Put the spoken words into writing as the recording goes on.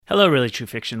Hello, Really True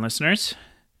Fiction listeners.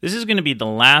 This is going to be the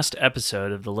last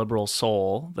episode of The Liberal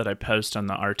Soul that I post on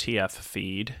the RTF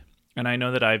feed, and I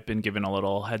know that I've been given a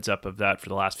little heads up of that for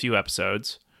the last few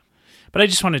episodes, but I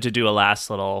just wanted to do a last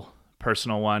little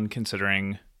personal one,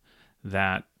 considering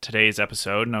that today's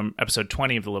episode, episode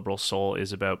 20 of The Liberal Soul,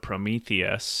 is about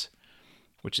Prometheus,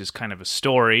 which is kind of a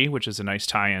story, which is a nice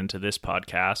tie-in to this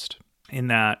podcast, in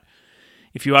that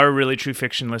if you are a Really True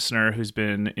Fiction listener who's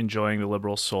been enjoying The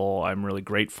Liberal Soul, I'm really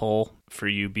grateful for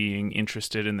you being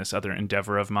interested in this other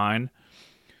endeavor of mine.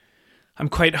 I'm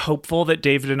quite hopeful that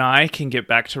David and I can get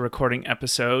back to recording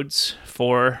episodes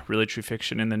for Really True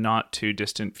Fiction in the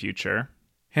not-too-distant future.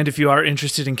 And if you are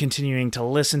interested in continuing to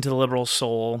listen to The Liberal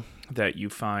Soul, that you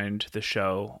find the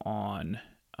show on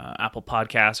Apple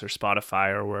Podcasts or Spotify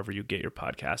or wherever you get your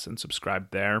podcasts and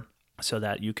subscribe there so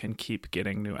that you can keep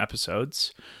getting new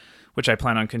episodes, which I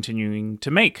plan on continuing to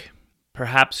make.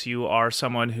 Perhaps you are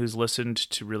someone who's listened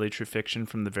to Really True Fiction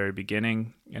from the very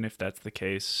beginning, and if that's the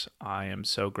case, I am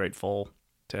so grateful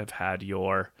to have had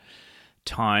your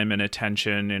time and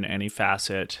attention in any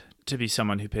facet, to be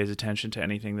someone who pays attention to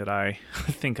anything that I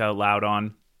think out loud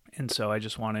on. And so I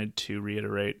just wanted to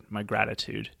reiterate my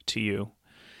gratitude to you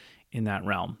in that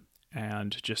realm.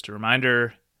 And just a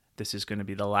reminder, this is going to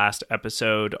be the last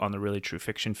episode on the Really True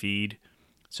Fiction feed.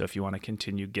 So if you want to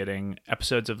continue getting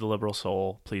episodes of The Liberal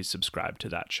Soul, please subscribe to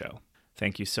that show.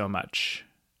 Thank you so much,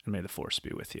 and may the force be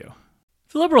with you.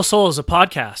 The Liberal Soul is a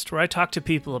podcast where I talk to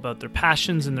people about their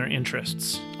passions and their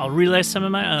interests. I'll relay some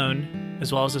of my own,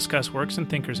 as well as discuss works and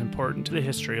thinkers important to the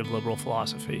history of liberal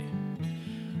philosophy.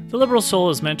 The Liberal Soul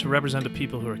is meant to represent the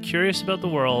people who are curious about the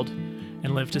world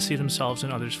and live to see themselves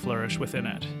and others flourish within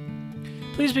it.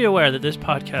 Please be aware that this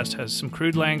podcast has some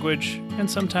crude language and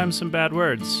sometimes some bad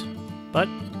words. But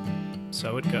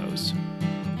so it goes.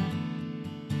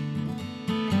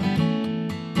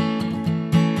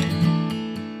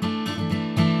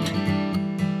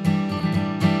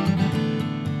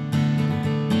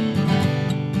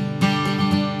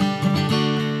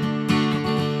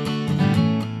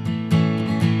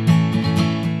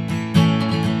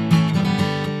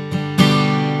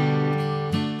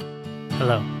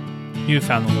 Hello, you have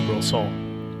found the Liberal Soul.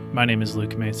 My name is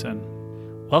Luke Mason.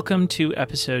 Welcome to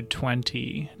episode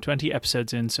 20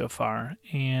 episodes in so far,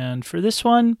 and for this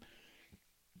one,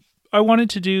 I wanted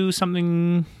to do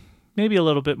something maybe a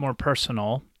little bit more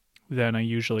personal than I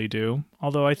usually do,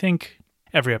 although I think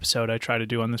every episode I try to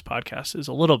do on this podcast is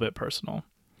a little bit personal.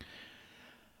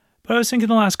 But I was thinking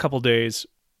the last couple days,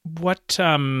 what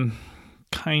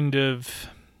kind of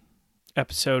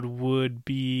episode would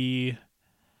be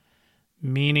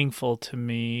meaningful to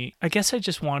me? I guess I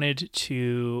just wanted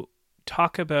to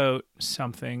talk about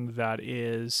something that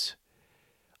is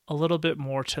a little bit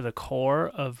more to the core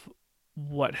of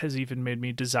what has even made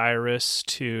me desirous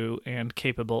to and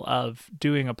capable of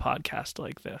doing a podcast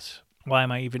like this. Why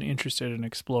am I even interested in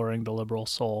exploring the Liberal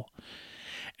Soul?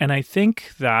 And I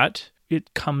think that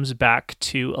it comes back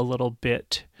to a little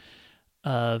bit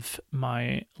of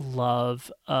my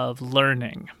love of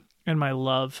learning and my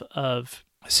love of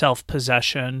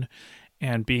self-possession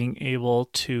and being able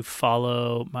to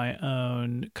follow my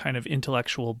own kind of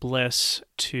intellectual bliss,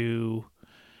 to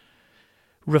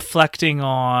reflecting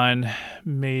on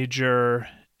major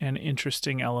and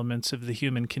interesting elements of the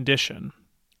human condition,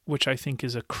 which I think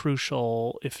is a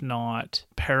crucial, if not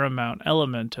paramount,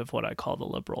 element of what I call the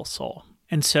Liberal Soul.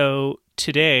 And so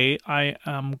today I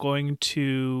am going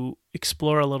to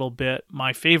explore a little bit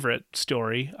my favorite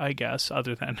story, I guess,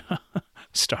 other than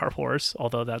Star Wars,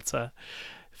 although that's a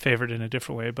favorite in a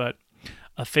different way, but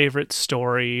a favorite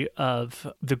story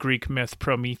of the Greek myth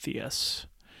Prometheus.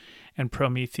 And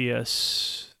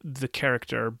Prometheus, the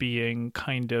character, being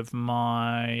kind of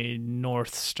my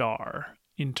North Star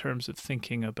in terms of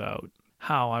thinking about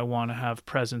how I want to have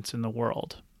presence in the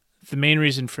world. The main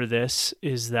reason for this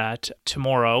is that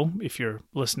tomorrow, if you're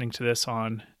listening to this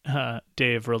on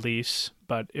day of release,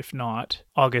 but if not,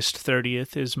 August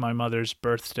 30th is my mother's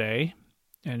birthday,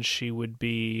 and she would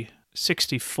be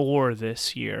 64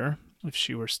 this year if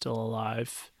she were still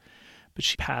alive, but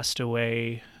she passed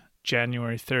away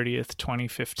January 30th,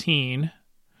 2015,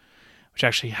 which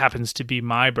actually happens to be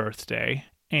my birthday.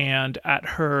 And at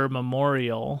her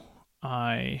memorial,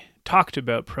 I talked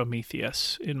about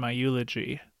Prometheus in my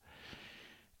eulogy.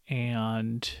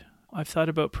 And I've thought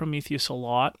about Prometheus a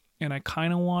lot, and I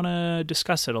kind of want to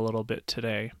discuss it a little bit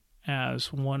today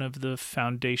as one of the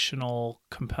foundational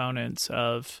components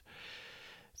of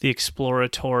the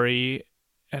exploratory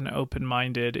and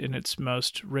open-minded, in its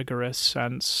most rigorous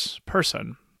sense,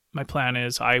 person. My plan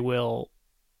is I will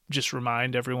just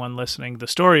remind everyone listening the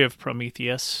story of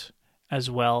Prometheus as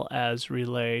well as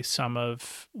relay some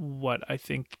of what I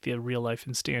think the real-life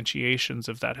instantiations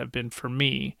of that have been for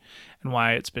me and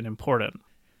why it's been important.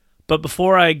 But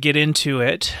before I get into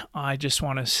it, I just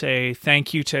want to say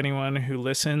thank you to anyone who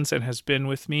listens and has been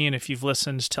with me. And if you've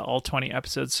listened to all 20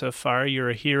 episodes so far, you're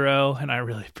a hero, and I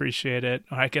really appreciate it.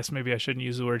 I guess maybe I shouldn't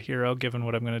use the word hero given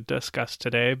what I'm going to discuss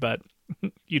today, but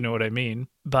you know what I mean.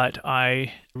 But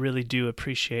I really do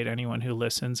appreciate anyone who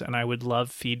listens, and I would love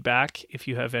feedback if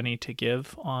you have any to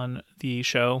give on the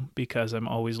show, because I'm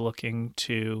always looking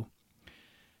to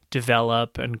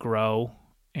develop and grow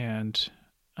and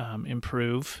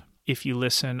improve. If you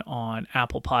listen on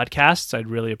Apple Podcasts, I'd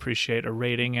really appreciate a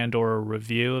rating and or a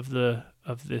review of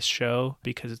this show,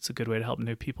 because it's a good way to help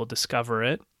new people discover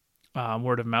it.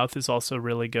 Word of mouth is also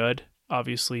really good.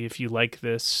 Obviously, if you like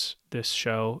this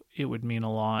show, it would mean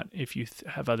a lot if you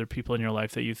have other people in your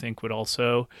life that you think would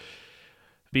also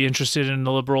be interested in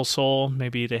the liberal soul.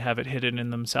 Maybe they have it hidden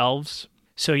in themselves.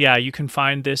 So yeah, you can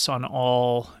find this on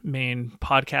all main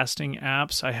podcasting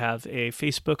apps. I have a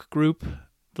Facebook group,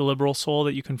 The Liberal Soul,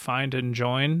 that you can find and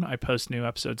join. I post new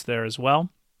episodes there as well.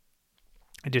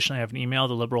 Additionally, I have an email,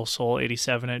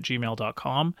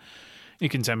 theliberalsoul87@gmail.com. You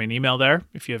can send me an email there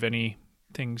if you have any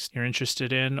things you're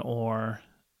interested in, or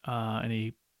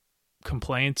any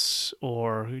complaints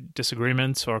or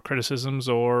disagreements or criticisms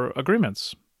or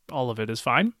agreements. All of it is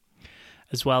fine.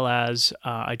 As well as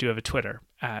I do have a Twitter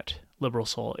at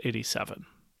liberalsoul87.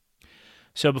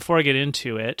 So before I get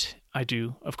into it, I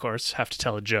do, of course, have to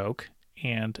tell a joke.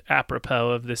 And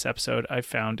apropos of this episode, I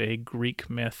found a Greek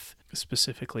myth,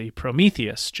 specifically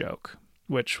Prometheus joke,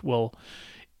 which will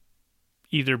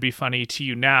either be funny to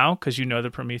you now because you know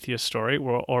the Prometheus story,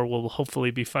 or will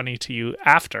hopefully be funny to you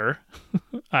after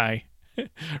I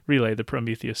relay the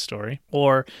Prometheus story,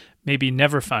 or maybe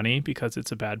never funny because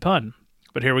it's a bad pun.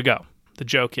 But here we go. The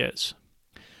joke is,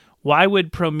 why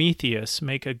would Prometheus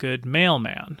make a good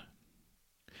mailman?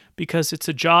 Because it's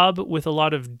a job with a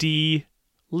lot of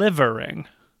delivering.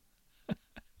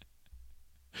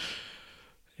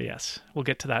 Yes, we'll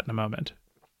get to that in a moment.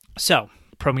 So,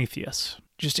 Prometheus.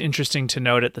 Just interesting to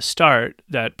note at the start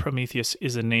that Prometheus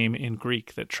is a name in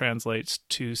Greek that translates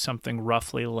to something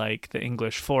roughly like the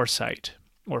English foresight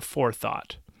or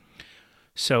forethought.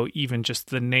 So even just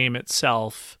the name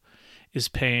itself is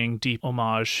paying deep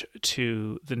homage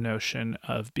to the notion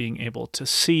of being able to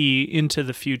see into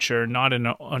the future, not in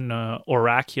an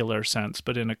oracular sense,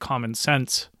 but in a common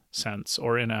sense,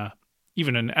 or in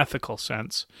even an ethical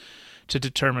sense, to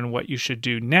determine what you should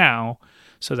do now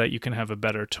so that you can have a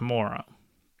better tomorrow.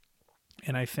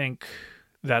 And I think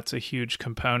that's a huge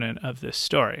component of this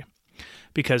story.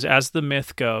 Because as the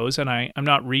myth goes, and I'm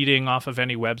not reading off of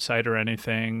any website or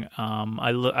anything,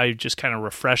 I just kind of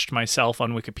refreshed myself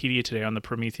on Wikipedia today on the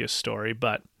Prometheus story,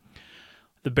 but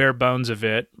the bare bones of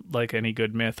it, like any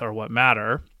good myth, are what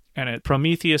matter. And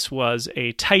Prometheus was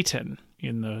a Titan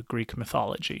in the Greek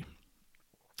mythology.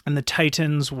 And the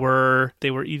Titans were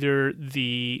either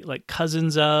the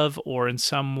cousins of, or in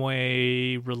some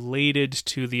way related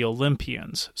to, the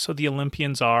Olympians. So the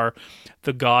Olympians are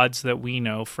the gods that we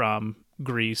know from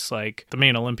Greece. Like the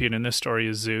main Olympian in this story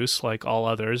is Zeus, like all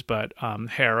others, but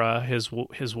Hera,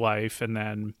 his wife, and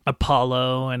then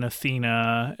Apollo and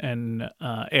Athena and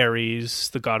Ares,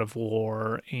 the god of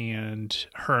war, and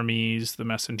Hermes, the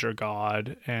messenger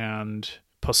god, and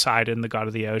Poseidon, the god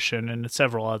of the ocean, and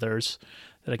several others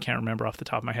that I can't remember off the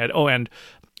top of my head. Oh, and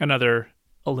another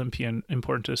Olympian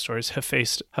important to the story is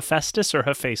Hephaestus or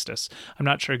Hephaestus. I'm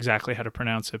not sure exactly how to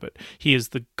pronounce it, but he is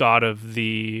the god of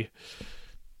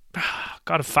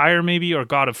fire, maybe, or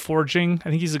god of forging.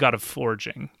 I think he's the god of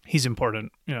forging. He's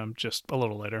important, just a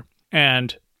little later.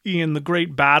 And in the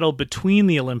great battle between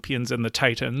the Olympians and the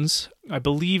Titans, I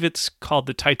believe it's called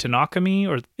the Titanochemy,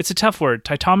 or it's a tough word,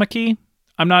 Titomachy.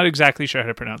 I'm not exactly sure how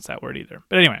to pronounce that word either.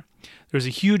 But anyway, there's a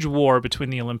huge war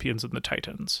between the Olympians and the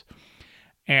Titans.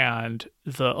 And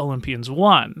the Olympians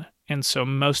won. And so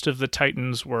most of the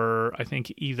Titans were, I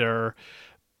think, either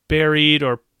buried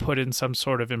or put in some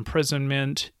sort of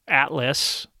imprisonment.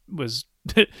 Atlas was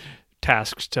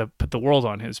tasked to put the world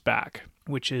on his back,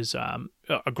 which is a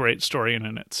great story in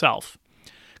itself,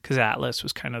 because Atlas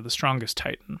was kind of the strongest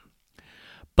Titan.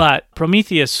 But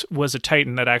Prometheus was a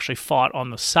Titan that actually fought on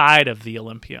the side of the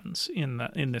Olympians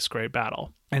in this great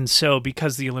battle. And so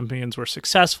because the Olympians were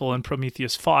successful and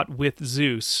Prometheus fought with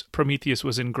Zeus, Prometheus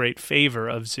was in great favor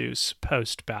of Zeus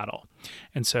post-battle.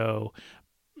 And so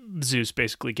Zeus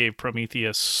basically gave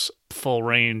Prometheus full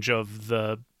range of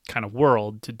the kind of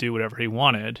world to do whatever he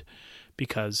wanted,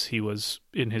 because he was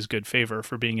in his good favor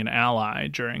for being an ally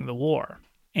during the war.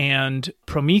 And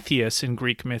Prometheus in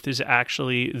Greek myth is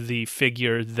actually the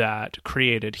figure that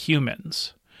created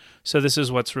humans. So this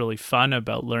is what's really fun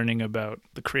about learning about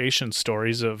the creation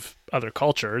stories of other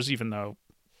cultures, even though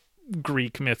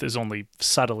Greek myth is only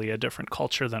subtly a different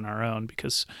culture than our own,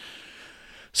 because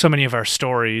so many of our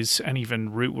stories and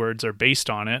even root words are based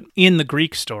on it. In the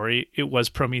Greek story, it was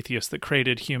Prometheus that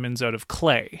created humans out of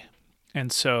clay.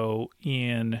 And so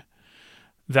in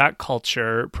that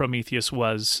culture, Prometheus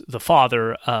was the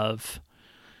father of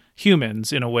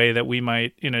humans in a way that we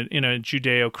might, in a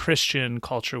Judeo-Christian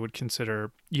culture, would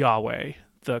consider Yahweh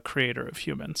the creator of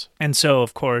humans. And so,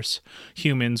 of course,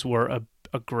 humans were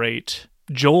a great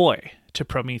joy to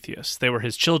Prometheus. They were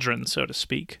his children, so to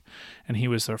speak, and he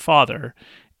was their father,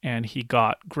 and he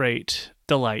got great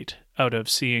delight out of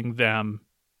seeing them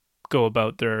go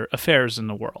about their affairs in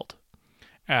the world,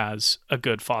 as a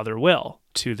good father will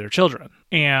to their children.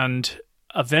 And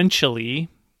eventually,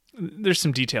 there's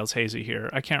some details hazy here.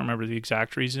 I can't remember the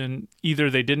exact reason. Either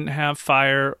they didn't have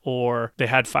fire or they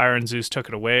had fire and Zeus took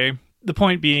it away. The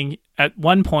point being, at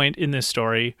one point in this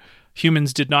story,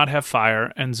 humans did not have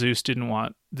fire and Zeus didn't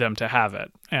want them to have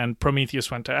it. And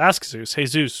Prometheus went to ask Zeus, hey,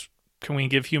 Zeus, can we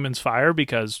give humans fire?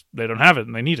 Because they don't have it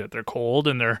and they need it. They're cold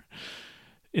and they're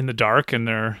in the dark and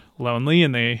they're lonely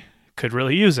and they could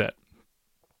really use it.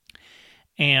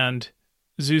 And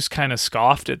Zeus kind of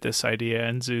scoffed at this idea,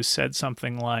 and Zeus said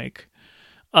something like,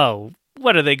 oh,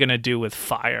 what are they going to do with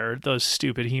fire, those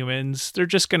stupid humans? They're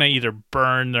just going to either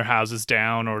burn their houses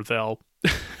down or they'll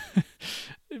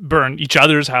burn each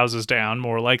other's houses down,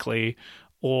 more likely,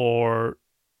 or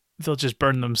they'll just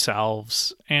burn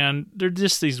themselves. And they're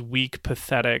just these weak,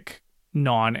 pathetic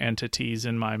non-entities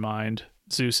in my mind,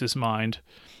 Zeus's mind.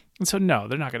 And so, no,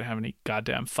 they're not going to have any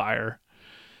goddamn fire.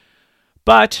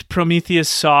 But Prometheus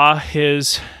saw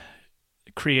his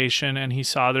creation and he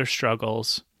saw their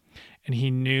struggles, and he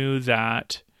knew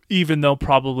that even though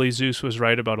probably Zeus was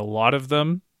right about a lot of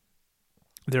them,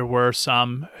 there were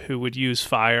some who would use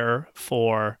fire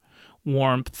for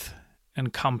warmth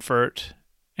and comfort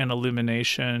and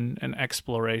illumination and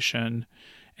exploration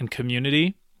and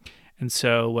community. And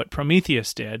so what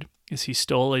Prometheus did is he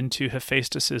stole into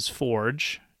Hephaestus's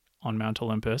forge on Mount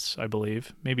Olympus, I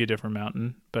believe, maybe a different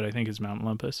mountain, but I think it's Mount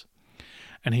Olympus.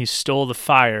 And he stole the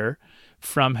fire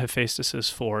from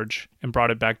Hephaestus's forge and brought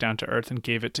it back down to Earth and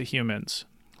gave it to humans.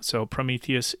 So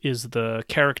Prometheus is the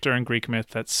character in Greek myth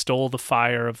that stole the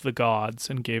fire of the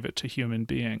gods and gave it to human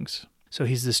beings. So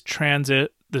he's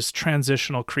this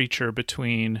transitional creature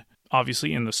between,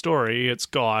 obviously in the story, it's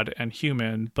God and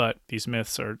human, but these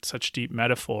myths are such deep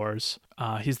metaphors.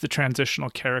 He's the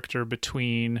transitional character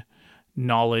between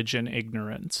knowledge and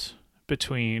ignorance,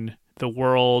 between the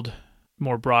world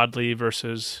more broadly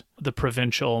versus the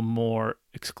provincial more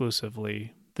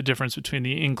exclusively, the difference between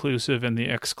the inclusive and the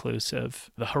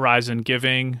exclusive, the horizon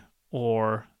giving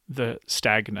or the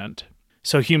stagnant.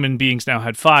 So human beings now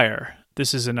had fire.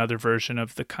 This is another version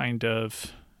of the kind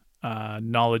of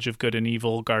knowledge of good and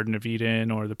evil, Garden of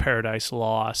Eden, or the Paradise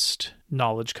Lost.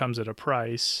 Knowledge comes at a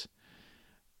price.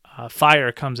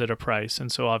 Fire comes at a price,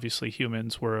 and so obviously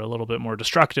humans were a little bit more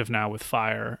destructive now with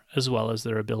fire, as well as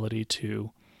their ability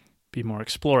to be more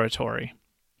exploratory,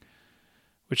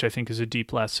 which I think is a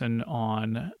deep lesson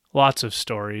on lots of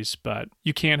stories, but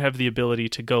you can't have the ability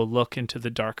to go look into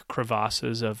the dark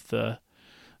crevasses of the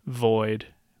void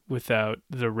without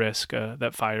the risk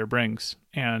that fire brings.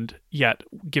 And yet,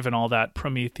 given all that,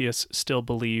 Prometheus still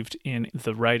believed in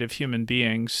the right of human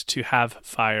beings to have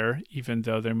fire, even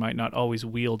though they might not always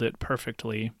wield it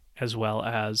perfectly, as well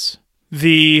as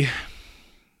the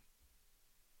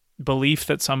belief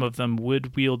that some of them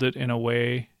would wield it in a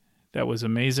way that was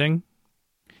amazing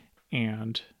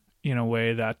and in a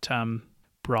way that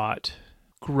brought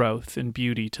growth and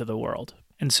beauty to the world.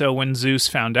 And so when Zeus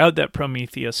found out that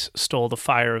Prometheus stole the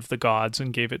fire of the gods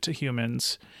and gave it to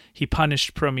humans, he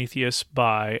punished Prometheus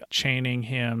by chaining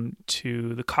him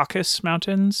to the Caucasus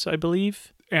Mountains, I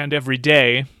believe. And every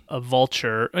day, a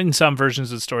vulture, in some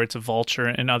versions of the story, it's a vulture.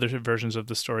 In other versions of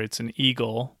the story, it's an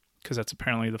eagle, because that's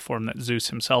apparently the form that Zeus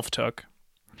himself took,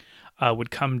 would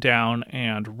come down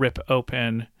and rip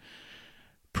open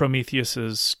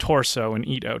Prometheus's torso and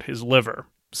eat out his liver.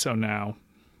 So now,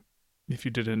 if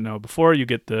you didn't know before, you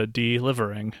get the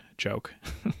delivering joke.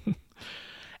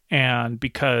 And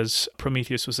because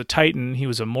Prometheus was a Titan, he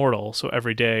was immortal, so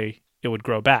every day it would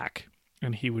grow back,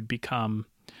 and he would become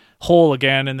whole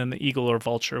again, and then the eagle or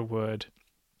vulture would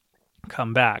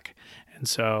come back. And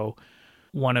so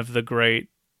one of the great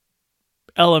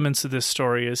elements of this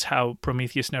story is how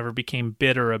Prometheus never became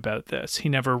bitter about this. He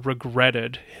never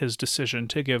regretted his decision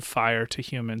to give fire to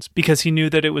humans because he knew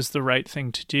that it was the right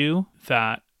thing to do,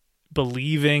 that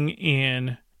believing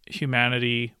in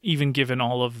humanity, even given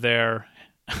all of their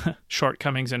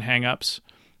shortcomings and hang-ups,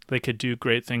 they could do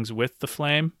great things with the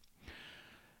flame,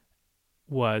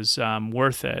 was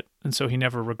worth it. And so he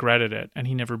never regretted it, and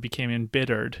he never became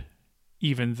embittered,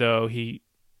 even though he,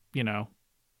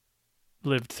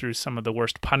 lived through some of the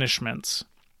worst punishments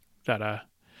that a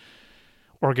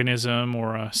organism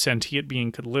or a sentient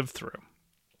being could live through.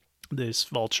 This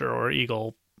vulture or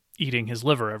eagle eating his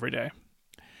liver every day.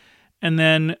 And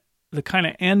then the kind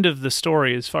of end of the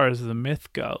story, as far as the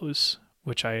myth goes,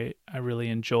 which I really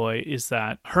enjoy, is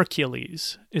that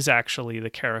Hercules is actually the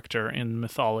character in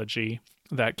mythology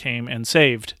that came and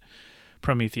saved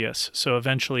Prometheus. So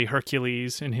eventually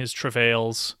Hercules, in his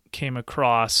travails, came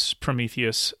across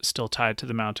Prometheus still tied to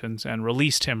the mountains and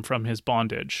released him from his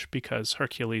bondage because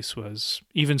Hercules was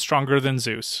even stronger than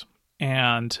Zeus.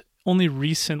 And only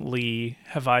recently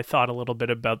have I thought a little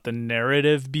bit about the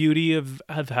narrative beauty of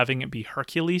having it be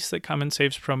Hercules that come and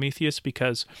saves Prometheus,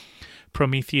 because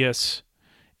Prometheus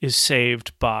is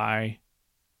saved by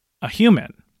a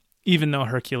human. Even though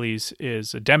Hercules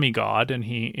is a demigod and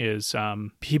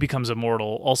he becomes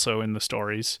immortal also in the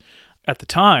stories, at the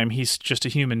time he's just a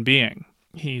human being.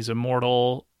 He's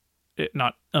immortal,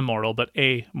 not immortal, but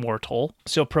amortal.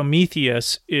 So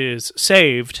Prometheus is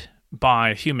saved by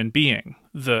a human being,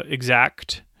 the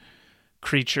exact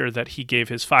creature that he gave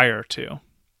his fire to,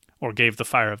 or gave the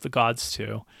fire of the gods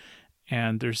to.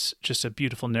 And there's just a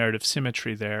beautiful narrative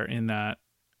symmetry there in that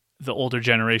the older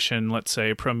generation, let's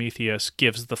say Prometheus,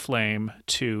 gives the flame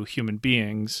to human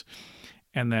beings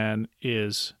and then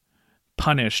is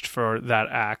punished for that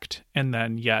act, and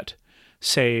then yet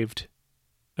saved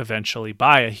eventually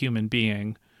by a human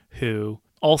being who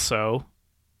also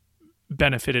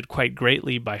benefited quite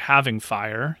greatly by having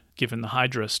fire, given the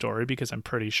Hydra story, because I'm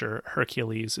pretty sure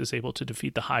Hercules is able to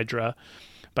defeat the Hydra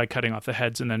by cutting off the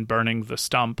heads and then burning the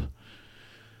stump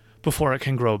before it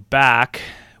can grow back,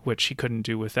 which he couldn't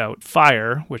do without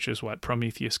fire, which is what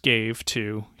Prometheus gave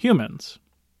to humans.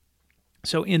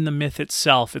 So in the myth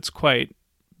itself, it's quite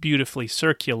beautifully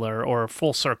circular, or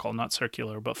full circle, not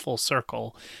circular, but full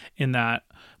circle, in that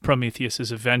Prometheus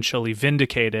is eventually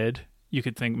vindicated. You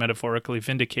could think metaphorically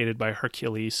vindicated by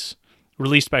Hercules,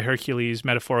 released by Hercules,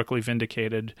 metaphorically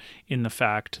vindicated in the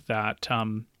fact that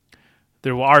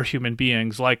there are human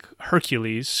beings like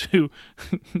Hercules who,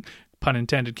 pun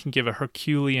intended, can give a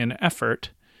Herculean effort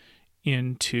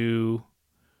into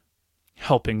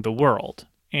helping the world.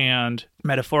 And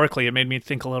metaphorically, it made me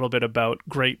think a little bit about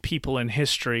great people in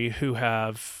history who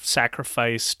have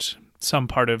sacrificed some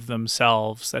part of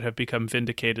themselves that have become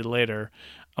vindicated later.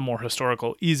 A more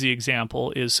historical, easy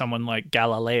example is someone like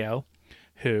Galileo,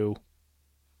 who,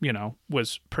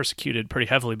 was persecuted pretty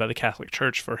heavily by the Catholic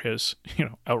Church for his,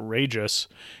 outrageous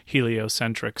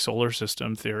heliocentric solar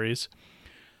system theories.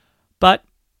 But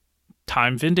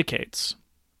time vindicates.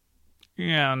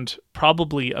 And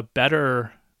probably a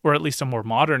better, or at least a more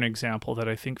modern example that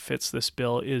I think fits this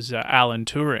bill is Alan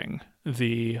Turing,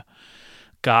 the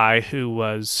guy who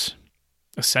was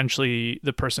essentially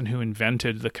the person who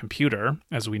invented the computer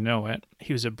as we know it.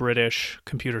 He was a British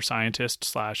computer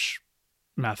scientist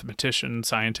 / mathematician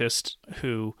scientist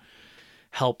who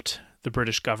helped the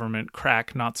British government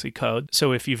crack Nazi code.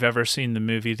 So if you've ever seen the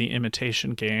movie The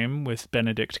Imitation Game with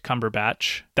Benedict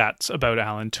Cumberbatch, that's about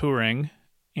Alan Turing.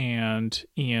 And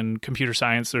in computer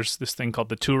science, there's this thing called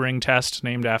the Turing test,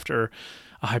 named after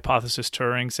a hypothesis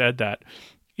Turing said that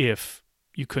if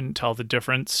you couldn't tell the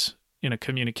difference in a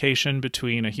communication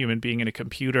between a human being and a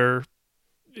computer,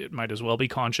 it might as well be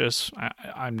conscious.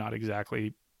 I'm not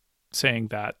exactly saying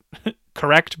that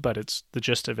correct, but it's the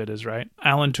gist of it is right.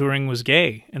 Alan Turing was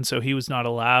gay, and so he was not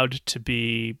allowed to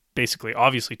be basically,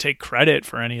 obviously, take credit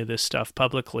for any of this stuff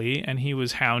publicly, and he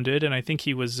was hounded, and I think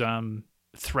he was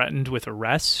threatened with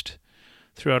arrest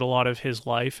throughout a lot of his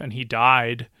life, and he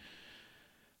died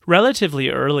relatively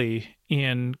early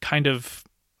in kind of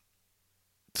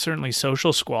certainly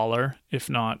social squalor, if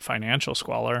not financial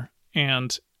squalor,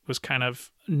 and was kind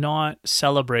of not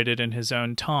celebrated in his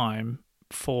own time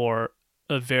for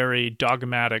a very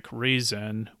dogmatic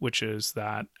reason, which is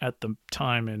that at the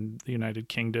time in the United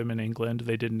Kingdom and England,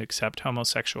 they didn't accept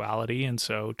homosexuality, and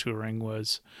so Turing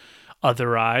was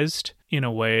otherized in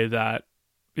a way that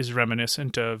is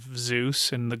reminiscent of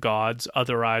Zeus and the gods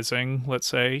otherizing, let's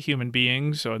say, human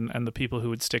beings and the people who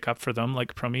would stick up for them,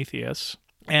 like Prometheus.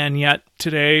 And yet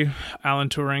today, Alan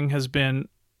Turing has been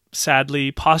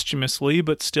sadly posthumously,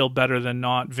 but still better than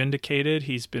not, vindicated.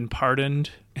 He's been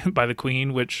pardoned by the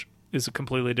Queen, which is a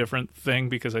completely different thing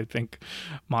because I think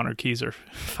monarchies are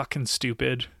fucking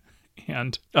stupid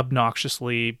and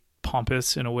obnoxiously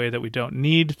pompous in a way that we don't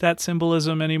need that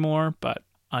symbolism anymore. But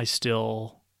I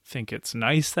still think it's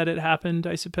nice that it happened,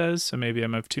 I suppose. So maybe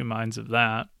I'm of two minds of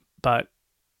that. But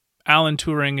Alan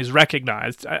Turing is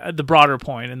recognized. The broader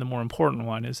point and the more important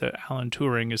one is that Alan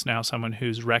Turing is now someone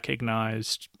who's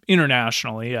recognized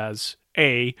internationally as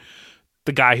A,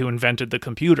 the guy who invented the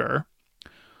computer,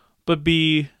 but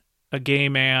B, a gay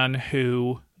man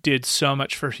who did so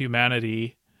much for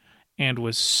humanity and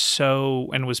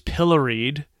was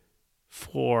pilloried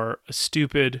for a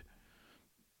stupid,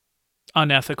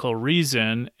 unethical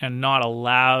reason and not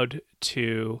allowed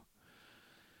to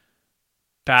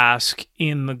bask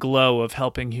in the glow of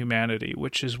helping humanity,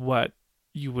 which is what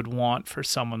you would want for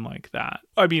someone like that.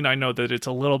 I mean, I know that it's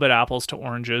a little bit apples to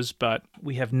oranges, but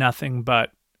we have nothing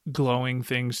but glowing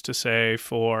things to say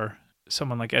for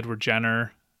someone like Edward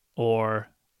Jenner or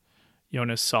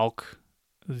Jonas Salk,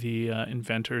 the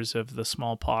inventors of the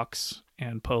smallpox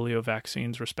and polio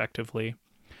vaccines, respectively.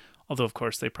 Although, of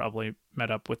course, they probably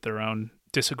met up with their own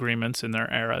disagreements in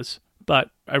their eras. But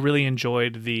I really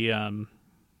enjoyed the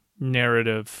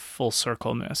narrative full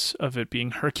circleness of it being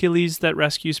Hercules that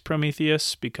rescues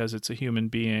Prometheus, because it's a human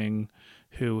being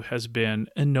who has been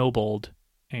ennobled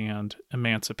and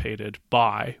emancipated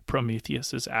by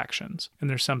Prometheus's actions. And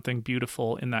there's something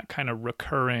beautiful in that kind of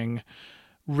recurring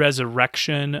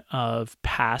resurrection of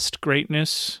past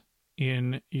greatness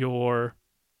in your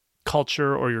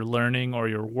culture or your learning or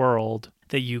your world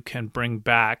that you can bring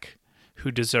back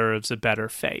who deserves a better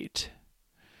fate,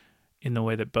 in the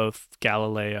way that both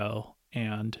Galileo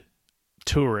and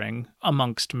Turing,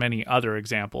 amongst many other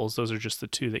examples, those are just the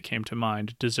two that came to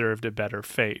mind, deserved a better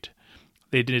fate.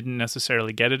 They didn't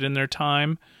necessarily get it in their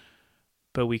time,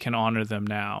 but we can honor them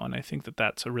now. And I think that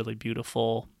that's a really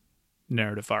beautiful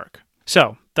narrative arc.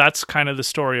 So that's kind of the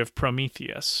story of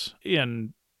Prometheus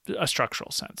in a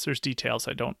structural sense. There's details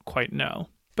I don't quite know.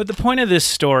 But the point of this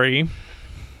story,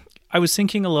 I was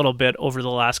thinking a little bit over the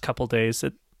last couple days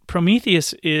that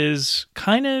Prometheus is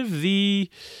kind of the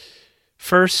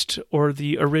first or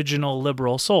the original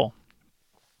liberal soul.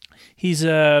 He's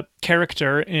a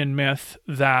character in myth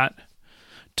that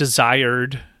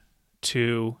desired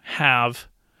to have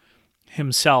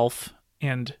himself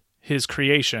and his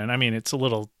creation. I mean, it's a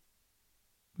little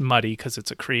muddy because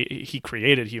it's he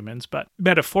created humans, but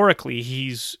metaphorically,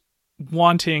 he's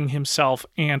wanting himself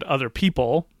and other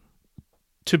people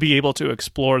to be able to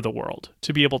explore the world,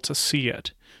 to be able to see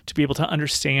it, to be able to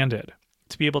understand it,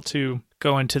 to be able to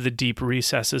go into the deep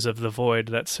recesses of the void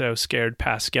that so scared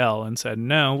Pascal and said,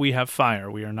 no, we have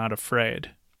fire, we are not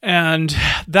afraid. And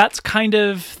that's kind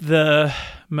of the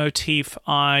motif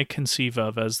I conceive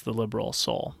of as the liberal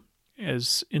soul,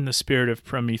 is in the spirit of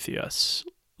Prometheus,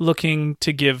 looking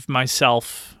to give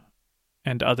myself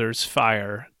and others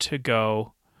fire to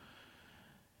go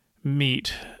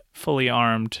meet, fully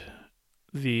armed,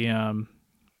 the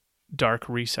dark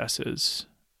recesses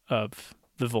of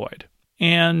the void.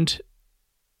 And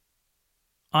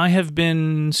I have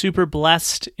been super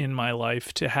blessed in my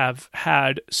life to have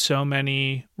had so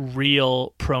many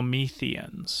real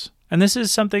Prometheans. And this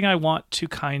is something I want to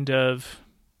I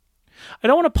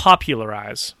don't want to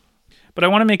popularize, but I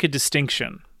want to make a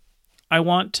distinction. I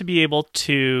want to be able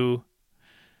to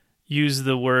use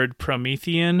the word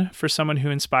Promethean for someone who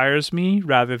inspires me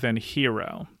rather than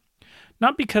hero.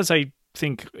 Not because I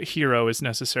think hero is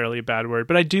necessarily a bad word,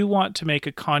 but I do want to make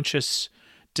a conscious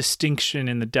distinction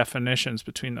in the definitions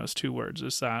between those two words.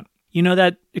 Is that, you know,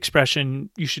 that expression,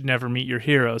 you should never meet your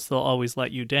heroes, they'll always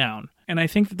let you down. And I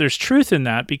think that there's truth in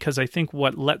that, because I think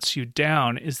what lets you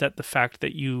down is that the fact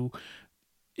that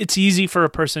it's easy for a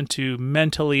person to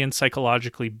mentally and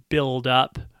psychologically build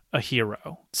up a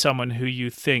hero, someone who you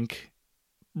think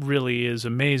really is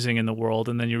amazing in the world,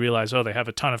 and then you realize, oh, they have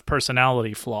a ton of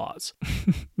personality flaws.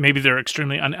 Maybe they're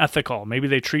extremely unethical. Maybe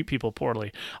they treat people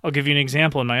poorly. I'll give you an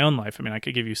example in my own life. I mean, I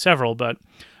could give you several, but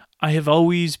I have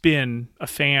always been a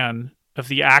fan of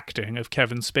the acting of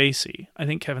Kevin Spacey. I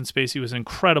think Kevin Spacey was an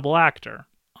incredible actor.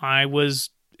 I was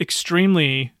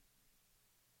extremely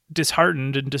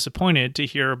disheartened and disappointed to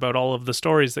hear about all of the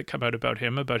stories that come out about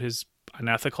him, about his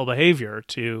unethical behavior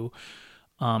to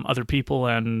other people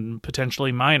and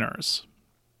potentially minors.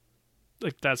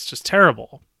 Like, that's just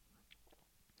terrible.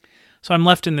 So I'm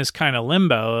left in this kind of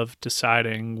limbo of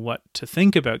deciding what to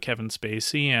think about Kevin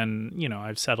Spacey. And,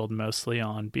 I've settled mostly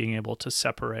on being able to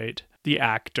separate the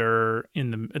actor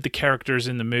in the characters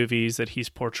in the movies that he's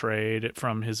portrayed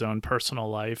from his own personal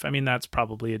life. I mean, that's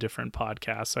probably a different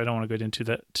podcast, so I don't want to go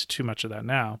into too much of that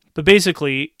now. But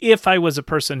basically, if I was a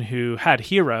person who had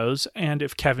heroes, and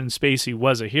if Kevin Spacey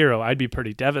was a hero, I'd be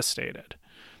pretty devastated.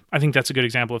 I think that's a good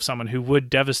example of someone who would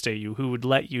devastate you, who would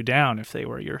let you down if they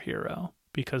were your hero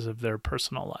because of their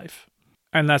personal life.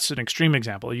 And that's an extreme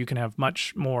example. You can have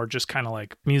much more just kind of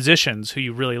like musicians who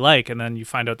you really like, and then you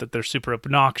find out that they're super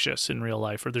obnoxious in real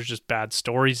life, or there's just bad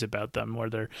stories about them where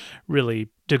they're really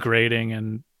degrading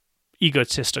and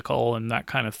egotistical and that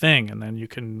kind of thing. And then you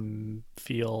can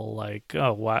feel like,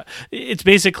 oh, what? It's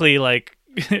basically like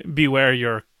beware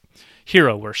your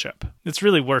hero worship. It's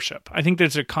really worship. I think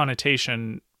there's a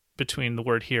connotation between the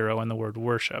word hero and the word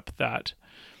worship that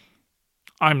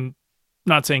I'm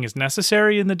not saying is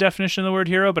necessary in the definition of the word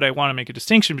hero, but I want to make a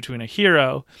distinction between a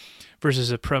hero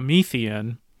versus a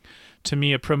Promethean. To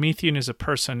me, a Promethean is a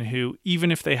person who,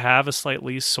 even if they have a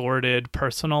slightly sordid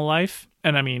personal life,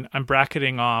 and I mean, I'm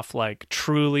bracketing off like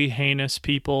truly heinous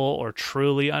people or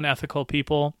truly unethical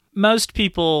people. Most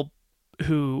people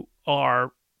who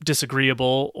are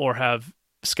disagreeable or have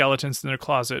skeletons in their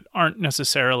closet aren't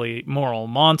necessarily moral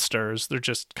monsters. They're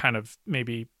just kind of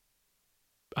maybe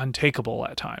untakeable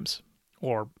at times,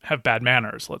 or have bad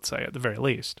manners, let's say, at the very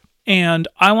least. And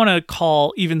I want to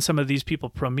call even some of these people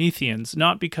Prometheans,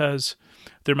 not because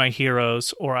they're my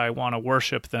heroes or I want to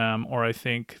worship them or I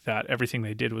think that everything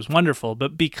they did was wonderful,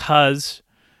 but because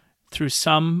through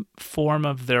some form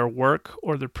of their work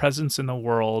or their presence in the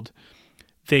world,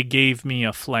 they gave me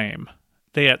a flame.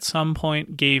 They at some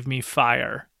point gave me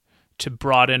fire to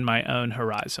broaden my own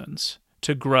horizons,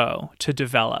 to grow, to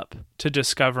develop, to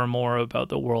discover more about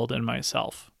the world and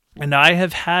myself. And I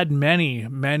have had many,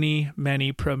 many,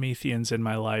 many Prometheans in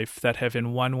my life that have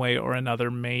in one way or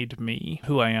another made me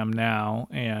who I am now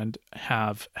and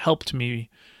have helped me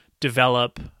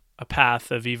develop a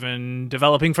path of even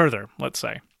developing further, let's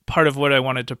say. Part of what I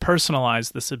wanted to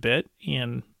personalize this a bit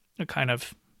in a kind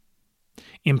of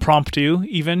impromptu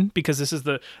even, because this is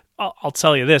I'll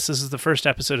tell you this is the first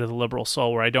episode of The Liberal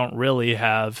Soul where I don't really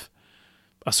have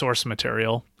a source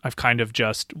material. I've kind of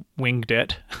just winged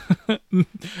it.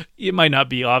 It might not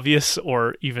be obvious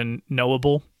or even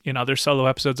knowable in other solo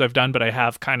episodes I've done, but I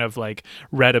have kind of like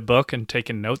read a book and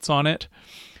taken notes on it.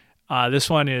 This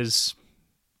one is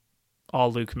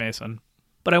all Luke Mason.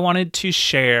 But I wanted to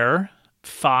share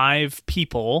 5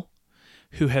 people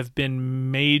who have been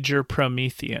major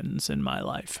Prometheans in my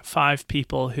life. 5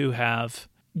 people who have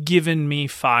given me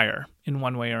fire in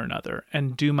one way or another,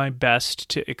 and do my best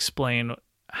to explain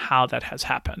how that has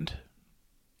happened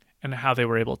and how they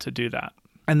were able to do that.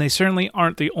 And they certainly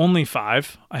aren't the only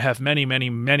 5. I have many, many,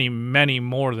 many, many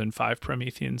more than 5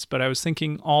 Prometheans, but I was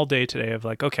thinking all day today of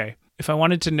like, okay, if I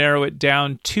wanted to narrow it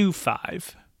down to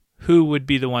 5, who would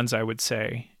be the ones I would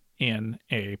say in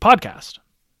a podcast?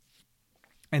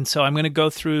 And so I'm going to go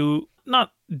through,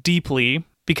 not deeply,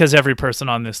 because every person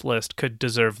on this list could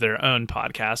deserve their own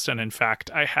podcast. And in fact,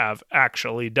 I have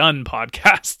actually done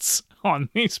podcasts on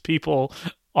these people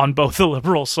on both The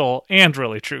Liberal Soul and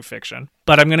Really True Fiction.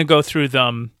 But I'm going to go through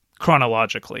them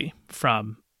chronologically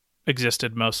from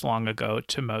existed most long ago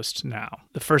to most now.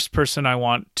 The first person I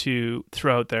want to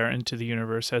throw out there into the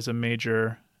universe as a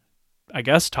major, I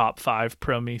guess, top 5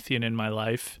 Promethean in my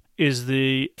life is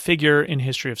the figure in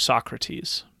history of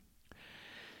Socrates.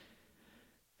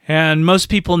 And most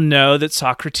people know that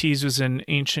Socrates was an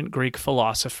ancient Greek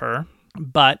philosopher,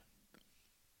 but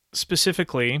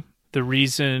specifically, the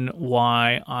reason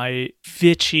why I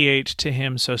vitiate to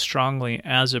him so strongly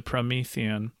as a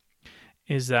Promethean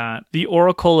is that the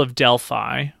Oracle of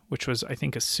Delphi, which was, I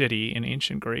think, a city in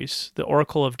ancient Greece, the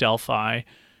Oracle of Delphi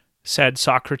said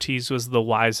Socrates was the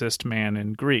wisest man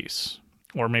in Greece,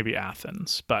 or maybe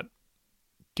Athens, but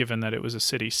given that it was a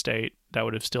city-state, that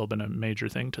would have still been a major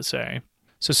thing to say.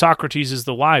 So Socrates is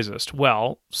the wisest.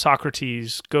 Well,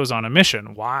 Socrates goes on a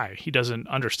mission. Why? He doesn't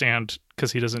understand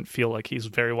because he doesn't feel like he's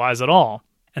very wise at all.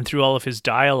 And through all of his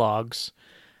dialogues,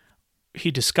 he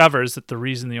discovers that the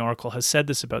reason the Oracle has said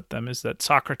this about them is that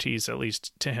Socrates, at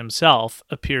least to himself,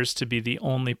 appears to be the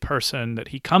only person that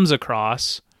he comes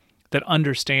across that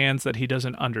understands that he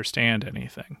doesn't understand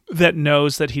anything, that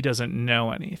knows that he doesn't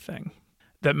know anything.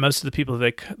 That most of the people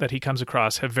that he comes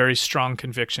across have very strong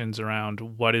convictions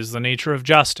around what is the nature of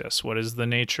justice, what is the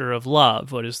nature of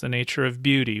love, what is the nature of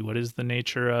beauty, what is the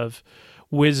nature of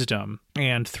wisdom.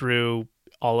 And through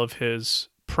all of his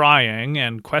prying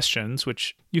and questions,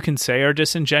 which you can say are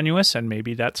disingenuous, and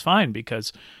maybe that's fine,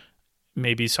 because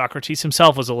maybe Socrates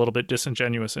himself was a little bit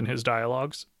disingenuous in his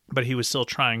dialogues, but he was still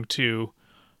trying to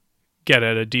get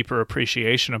at a deeper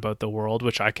appreciation about the world,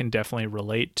 which I can definitely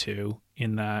relate to,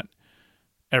 in that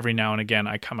every now and again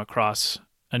I come across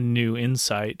a new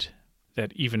insight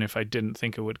that even if I didn't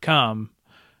think it would come,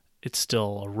 it's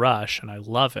still a rush and I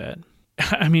love it.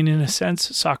 I mean, in a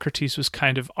sense, Socrates was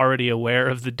kind of already aware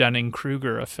of the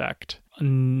Dunning-Kruger effect. The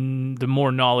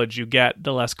more knowledge you get,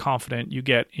 the less confident you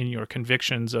get in your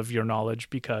convictions of your knowledge,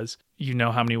 because you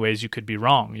know how many ways you could be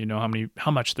wrong. You know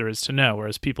how much there is to know,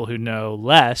 whereas people who know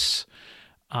less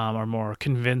are more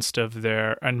convinced of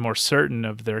and more certain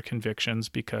of their convictions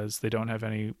because they don't have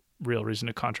any real reason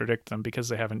to contradict them, because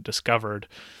they haven't discovered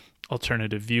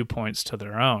alternative viewpoints to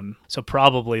their own. So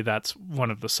probably that's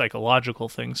one of the psychological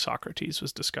things Socrates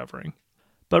was discovering.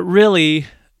 But really,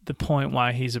 the point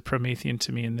why he's a Promethean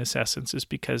to me in this essence is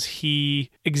because he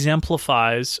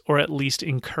exemplifies, or at least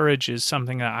encourages,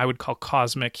 something that I would call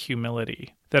cosmic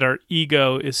humility. That our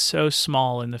ego is so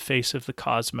small in the face of the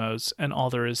cosmos and all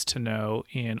there is to know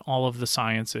in all of the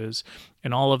sciences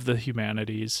and all of the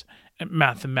humanities,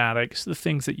 mathematics, the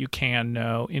things that you can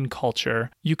know in culture.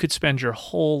 You could spend your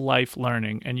whole life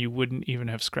learning and you wouldn't even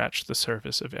have scratched the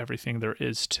surface of everything there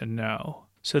is to know.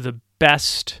 So the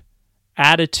best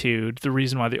attitude, the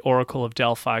reason why the Oracle of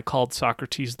Delphi called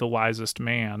Socrates the wisest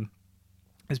man,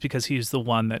 is because he's the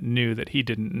one that knew that he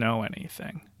didn't know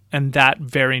anything. And that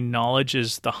very knowledge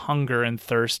is the hunger and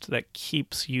thirst that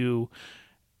keeps you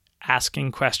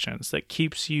asking questions, that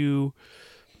keeps you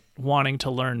wanting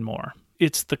to learn more.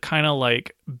 It's the kind of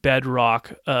like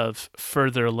bedrock of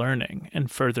further learning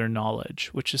and further knowledge,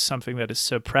 which is something that is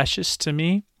so precious to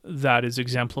me, that is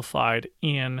exemplified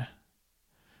in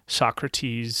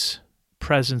Socrates'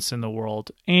 presence in the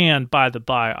world. And by the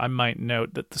by, I might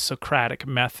note that the Socratic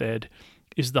method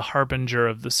is the harbinger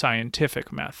of the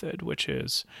scientific method, which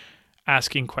is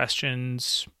asking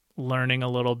questions, learning a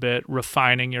little bit,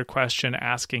 refining your question,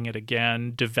 asking it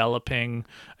again, developing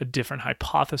a different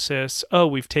hypothesis. Oh,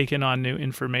 we've taken on new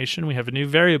information. We have a new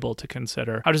variable to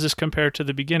consider. How does this compare to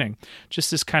the beginning? Just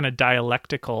this kind of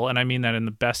dialectical, and I mean that in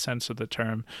the best sense of the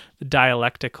term, the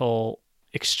dialectical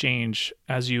exchange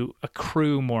as you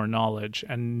accrue more knowledge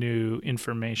and new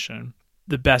information.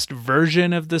 The best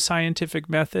version of the scientific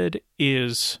method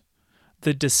is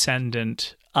the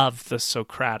descendant of the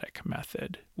Socratic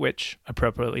method, which,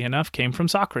 appropriately enough, came from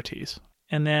Socrates.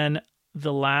 And then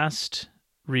the last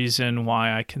reason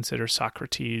why I consider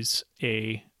Socrates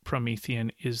a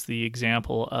Promethean is the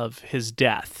example of his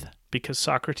death, because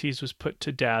Socrates was put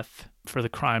to death for the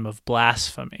crime of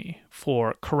blasphemy,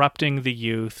 for corrupting the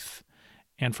youth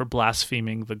and for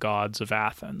blaspheming the gods of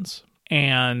Athens.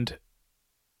 And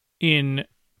in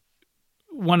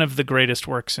one of the greatest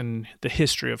works in the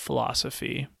history of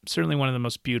philosophy, certainly one of the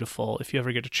most beautiful, if you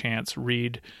ever get a chance,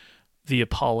 read The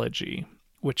Apology,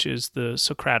 which is the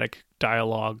Socratic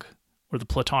dialogue, or the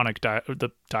Platonic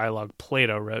the dialogue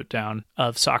Plato wrote down,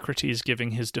 of Socrates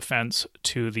giving his defense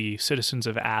to the citizens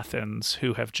of Athens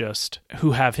who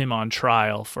have him on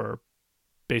trial for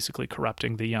basically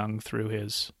corrupting the young through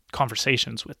his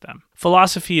conversations with them.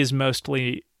 Philosophy is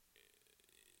mostly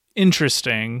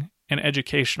interesting and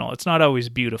educational. It's not always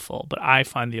beautiful, but I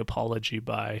find The Apology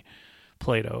by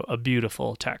Plato a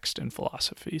beautiful text in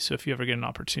philosophy. So if you ever get an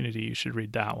opportunity, you should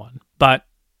read that one. But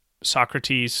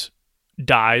Socrates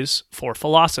dies for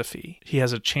philosophy. He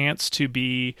has a chance to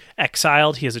be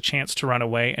exiled. He has a chance to run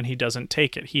away, and he doesn't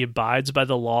take it. He abides by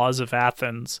the laws of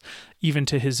Athens, even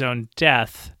to his own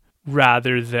death,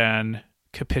 rather than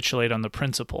capitulate on the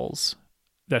principles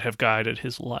that have guided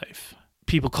his life.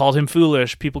 People called him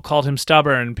foolish, people called him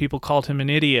stubborn, people called him an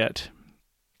idiot.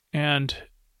 And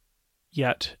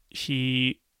yet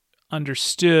he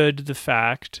understood the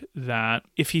fact that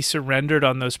if he surrendered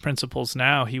on those principles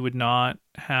now, he would not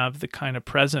have the kind of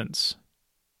presence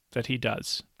that he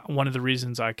does. One of the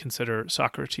reasons I consider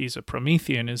Socrates a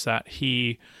Promethean is that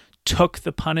he took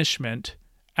the punishment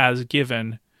as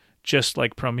given, just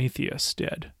like Prometheus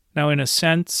did. Now, in a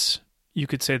sense, you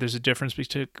could say there's a difference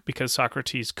because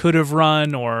Socrates could have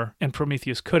run and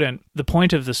Prometheus couldn't. The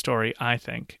point of the story, I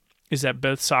think, is that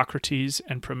both Socrates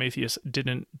and Prometheus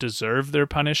didn't deserve their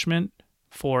punishment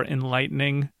for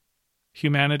enlightening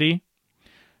humanity,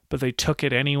 but they took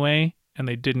it anyway, and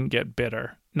they didn't get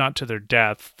bitter. Not to their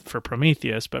death for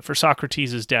Prometheus, but for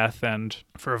Socrates' death, and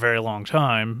for a very long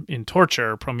time in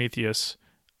torture, Prometheus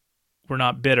were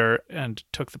not bitter and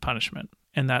took the punishment.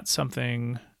 And that's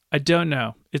something, I don't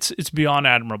know. It's beyond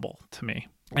admirable to me.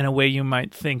 In a way you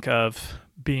might think of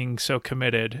being so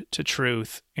committed to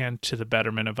truth and to the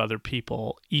betterment of other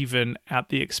people, even at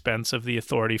the expense of the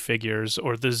authority figures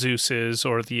or the Zeuses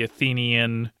or the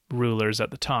Athenian rulers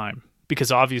at the time,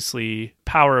 because obviously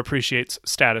power appreciates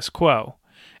status quo,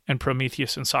 and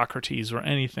Prometheus and Socrates were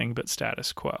anything but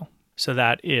status quo. So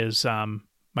that is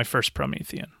my first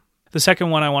Promethean. The second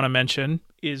one I want to mention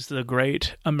is the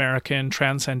great American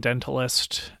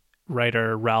transcendentalist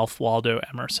writer Ralph Waldo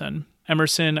Emerson.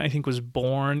 Emerson, I think, was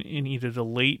born in either the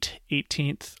late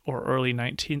 18th or early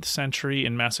 19th century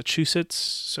in Massachusetts.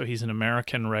 So he's an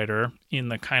American writer in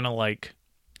the kind of like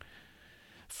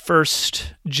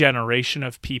first generation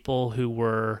of people who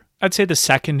were, I'd say the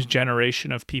second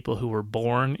generation of people who were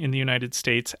born in the United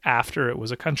States after it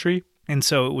was a country. And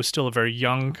so it was still a very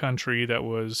young country that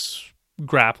was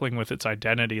grappling with its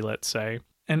identity, let's say.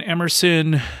 And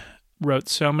Emerson wrote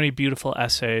so many beautiful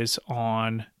essays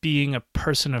on being a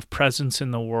person of presence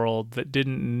in the world that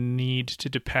didn't need to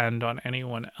depend on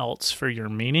anyone else for your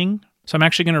meaning. So I'm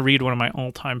actually going to read one of my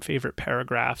all-time favorite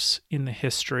paragraphs in the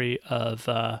history of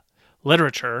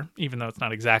literature, even though it's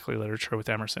not exactly literature with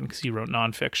Emerson because he wrote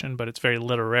nonfiction, but it's very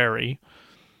literary.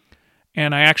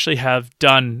 And I actually have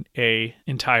done an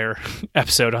entire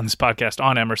episode on this podcast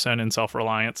on Emerson and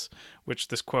self-reliance, which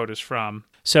this quote is from.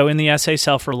 So in the essay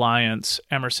Self-Reliance,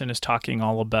 Emerson is talking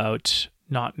all about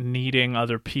not needing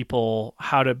other people,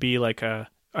 how to be like a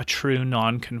true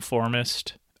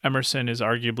nonconformist. Emerson is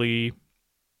arguably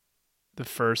the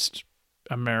first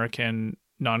American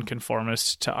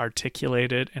nonconformist to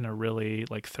articulate it in a really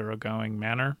like thoroughgoing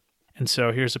manner. And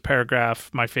so here's a paragraph,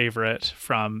 my favorite,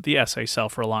 from the essay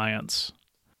Self-Reliance.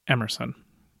 Emerson.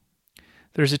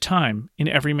 There's a time in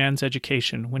every man's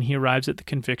education when he arrives at the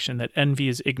conviction that envy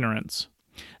is ignorance,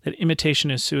 that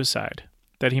imitation is suicide,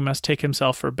 that he must take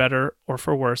himself for better or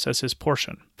for worse as his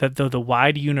portion, that though the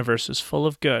wide universe is full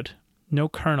of good, no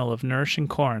kernel of nourishing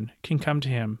corn can come to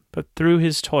him but through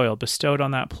his toil bestowed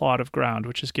on that plot of ground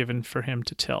which is given for him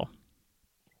to till.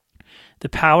 The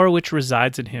power which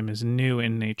resides in him is new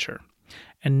in nature,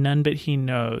 and none but he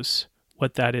knows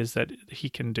what that is that he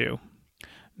can do,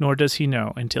 nor does he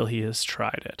know until he has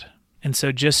tried it. And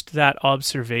so just that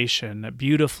observation, that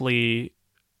beautifully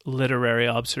literary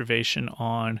observation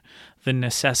on the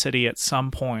necessity at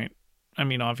some point, I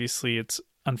mean, obviously it's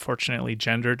unfortunately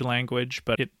gendered language,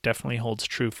 but it definitely holds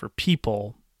true for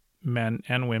people, men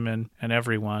and women and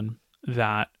everyone,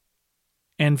 that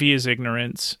envy is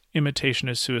ignorance, imitation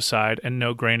is suicide, and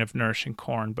no grain of nourishing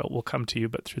corn but will come to you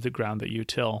but through the ground that you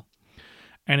till.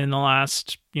 And in the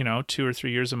last, 2 or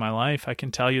 3 years of my life, I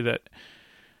can tell you that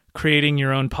creating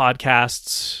your own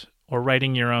podcasts or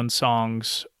writing your own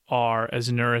songs are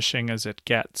as nourishing as it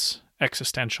gets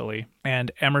existentially.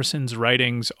 And Emerson's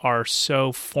writings are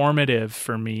so formative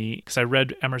for me because I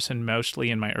read Emerson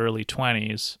mostly in my early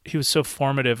 20s. He was so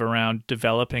formative around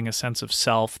developing a sense of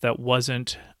self that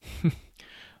wasn't,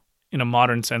 in a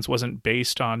modern sense, wasn't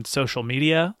based on social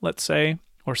media, let's say,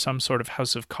 or some sort of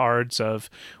house of cards of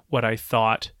what I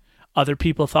thought other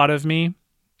people thought of me.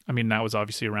 I mean, that was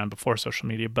obviously around before social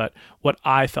media, but what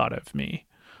I thought of me,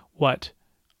 what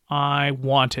I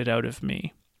wanted out of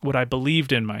me, what I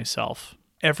believed in myself.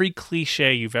 Every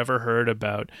cliche you've ever heard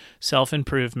about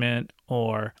self-improvement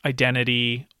or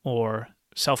identity or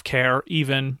self-care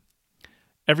even,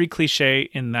 every cliche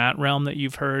in that realm that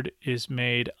you've heard is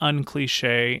made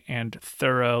uncliche and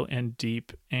thorough and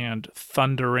deep and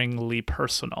thunderingly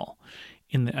personal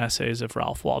in the essays of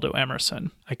Ralph Waldo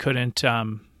Emerson. I couldn't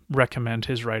recommend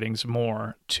his writings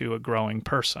more to a growing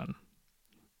person,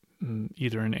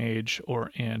 either in age or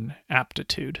in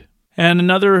aptitude. And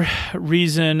another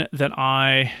reason that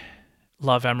I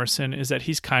love Emerson is that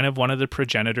he's kind of one of the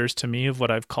progenitors to me of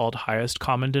what I've called highest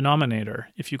common denominator,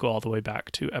 if you go all the way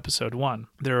back to episode 1.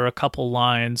 There are a couple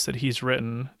lines that he's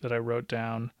written that I wrote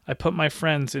down. I put my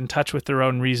friends in touch with their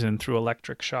own reason through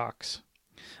electric shocks.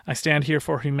 I stand here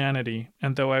for humanity,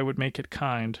 and though I would make it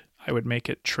kind, I would make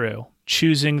it true.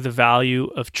 Choosing the value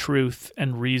of truth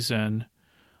and reason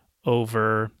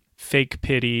over fake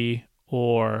pity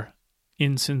or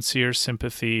insincere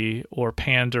sympathy or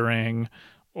pandering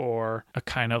or a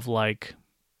kind of like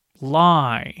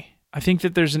lie. I think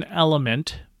that there's an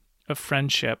element of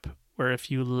friendship where if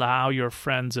you allow your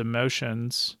friends'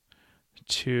 emotions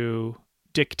to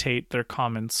dictate their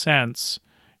common sense,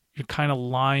 you're kind of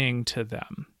lying to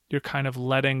them. You're kind of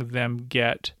letting them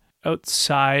get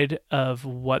outside of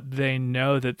what they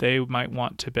know that they might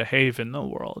want to behave in the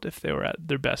world if they were at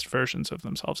their best versions of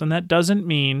themselves. And that doesn't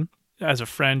mean as a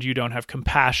friend you don't have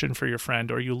compassion for your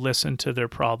friend, or you listen to their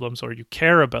problems, or you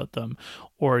care about them,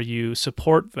 or you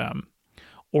support them,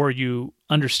 or you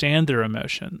understand their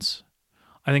emotions.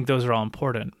 I think those are all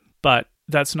important, but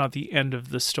that's not the end of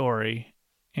the story.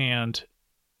 And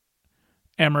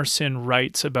Emerson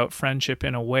writes about friendship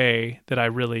in a way that I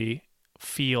really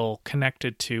feel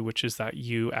connected to, which is that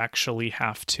you actually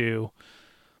have to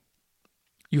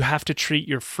treat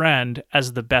your friend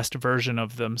as the best version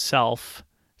of themselves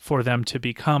for them to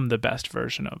become the best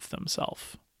version of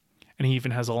themselves. And he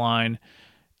even has a line,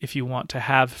 if you want to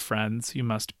have friends, you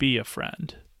must be a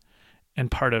friend. And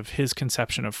part of his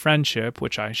conception of friendship,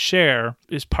 which I share,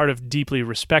 is part of deeply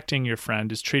respecting your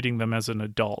friend is treating them as an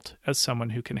adult, as someone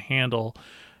who can handle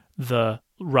the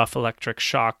rough electric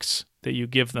shocks that you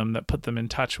give them that put them in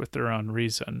touch with their own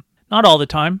reason. Not all the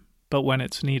time, but when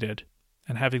it's needed,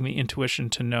 and having the intuition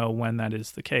to know when that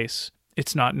is the case.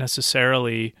 It's not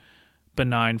necessarily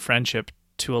benign friendship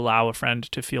to allow a friend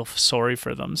to feel sorry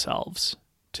for themselves,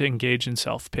 to engage in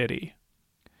self-pity,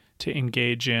 to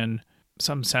engage in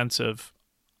some sense of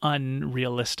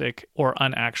unrealistic or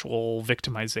unactual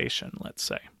victimization, let's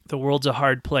say. The world's a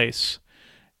hard place,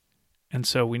 and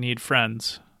so we need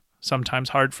friends, sometimes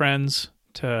hard friends,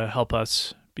 to help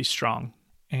us be strong.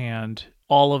 And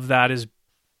all of that is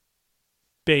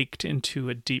baked into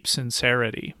a deep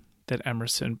sincerity that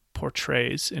Emerson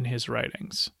portrays in his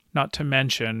writings. Not to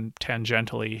mention,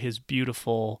 tangentially, his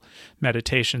beautiful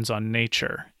meditations on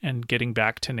nature and getting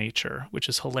back to nature, which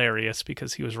is hilarious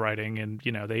because he was writing in,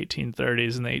 the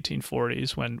 1830s and the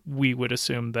 1840s when we would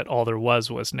assume that all there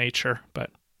was nature.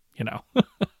 But,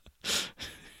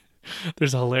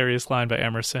 there's a hilarious line by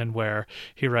Emerson where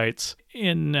he writes,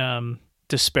 in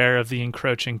despair of the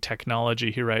encroaching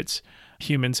technology, he writes,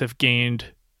 humans have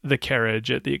gained the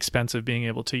carriage at the expense of being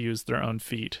able to use their own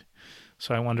feet.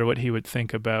 So I wonder what he would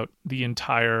think about the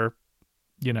entire,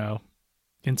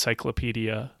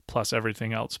 encyclopedia plus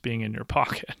everything else being in your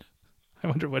pocket. I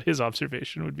wonder what his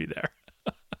observation would be there.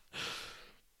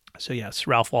 So yes,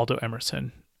 Ralph Waldo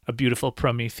Emerson, a beautiful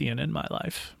Promethean in my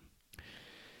life.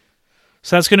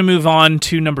 So that's going to move on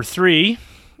to number 3.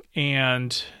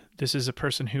 And this is a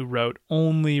person who wrote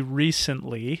only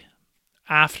recently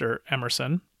after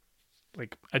Emerson,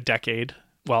 like a decade.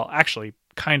 Well, actually,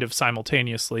 kind of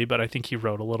simultaneously, but I think he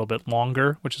wrote a little bit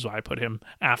longer, which is why I put him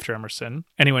after Emerson.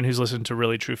 Anyone who's listened to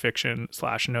Really True Fiction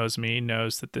 / knows me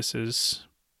knows that this is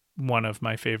one of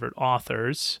my favorite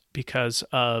authors because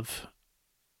of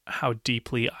how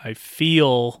deeply I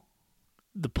feel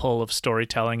the pull of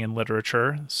storytelling in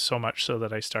literature, so much so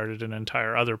that I started an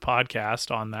entire other podcast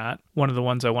on that. One of the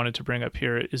ones I wanted to bring up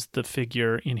here is the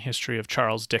figure in history of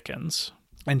Charles Dickens,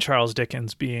 and Charles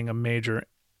Dickens being a major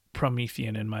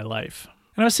Promethean in my life.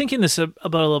 And I was thinking this about a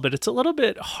little bit. It's a little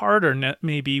bit harder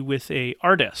maybe with a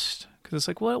artist, because it's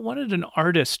like, what did an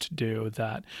artist do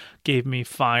that gave me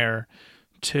fire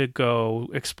to go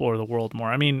explore the world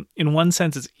more? I mean, in one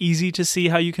sense, it's easy to see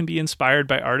how you can be inspired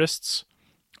by artists.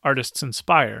 Artists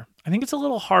inspire. I think it's a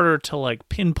little harder to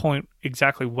pinpoint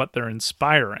exactly what they're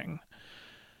inspiring,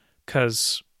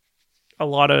 because a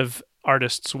lot of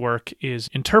artists' work is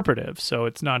interpretive. So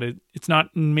it's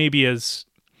not maybe as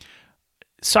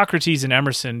Socrates and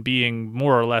Emerson being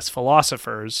more or less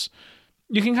philosophers,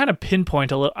 you can kind of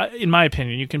pinpoint a little, in my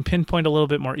opinion, you can pinpoint a little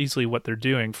bit more easily what they're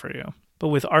doing for you. But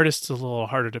with artists, it's a little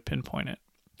harder to pinpoint it.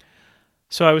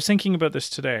 So I was thinking about this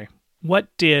today.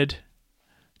 What did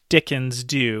Dickens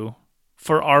do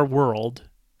for our world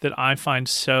that I find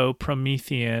so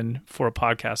Promethean for a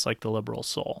podcast like The Liberal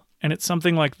Soul? And it's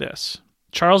something like this.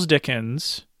 Charles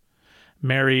Dickens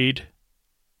married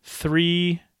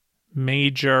 3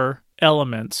 major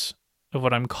elements of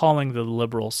what I'm calling the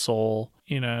liberal soul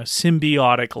in a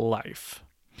symbiotic life.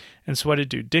 And so what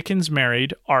did he do? Dickens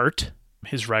married art,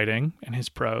 his writing and his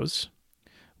prose,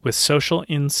 with social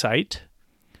insight,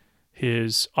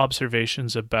 his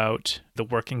observations about the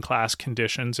working class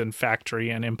conditions and factory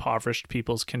and impoverished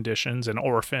people's conditions and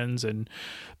orphans and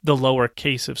the lower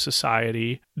case of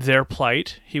society, their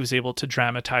plight. He was able to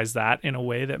dramatize that in a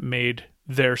way that made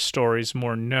their stories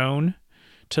more known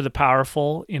to the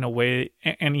powerful in a way,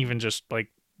 and even just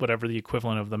whatever the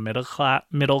equivalent of the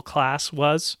middle class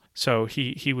was. So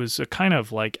he was a kind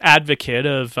of advocate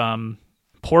of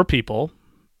poor people,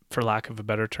 for lack of a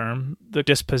better term, the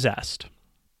dispossessed.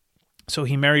 So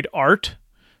he married art,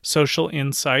 social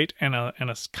insight, and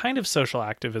a kind of social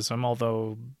activism,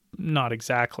 although not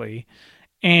exactly,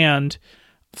 and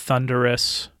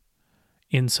thunderous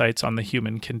insights on the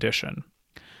human condition.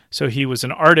 So he was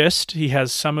an artist. He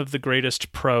has some of the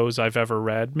greatest prose I've ever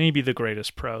read, maybe the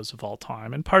greatest prose of all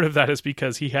time. And part of that is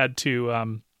because he had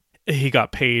to, he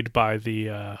got paid by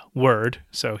the word,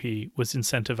 so he was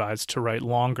incentivized to write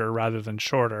longer rather than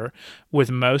shorter. With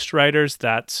most writers,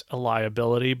 that's a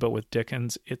liability, but with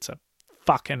Dickens, it's a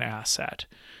fucking asset.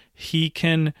 He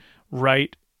can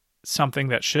write something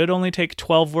that should only take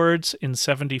 12 words in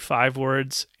 75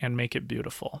 words and make it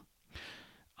beautiful.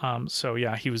 So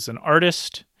yeah, he was an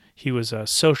artist. He was a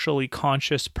socially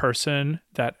conscious person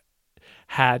that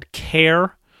had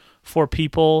care for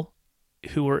people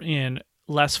who were in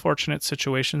less fortunate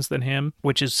situations than him,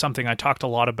 which is something I talked a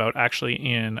lot about actually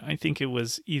in, I think it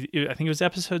was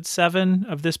episode 7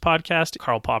 of this podcast.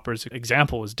 Karl Popper's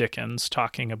example was Dickens,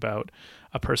 talking about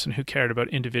a person who cared about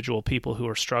individual people who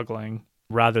were struggling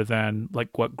rather than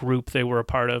like what group they were a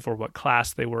part of or what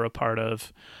class they were a part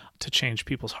of, to change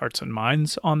people's hearts and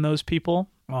minds on those people,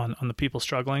 on the people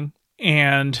struggling.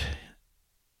 And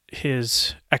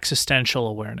his existential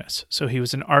awareness. So he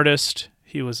was an artist,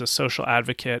 he was a social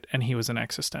advocate, and he was an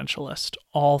existentialist.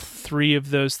 All three of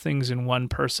those things in one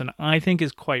person, I think,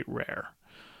 is quite rare.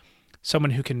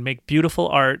 Someone who can make beautiful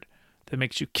art that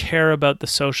makes you care about the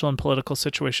social and political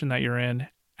situation that you're in,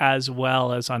 as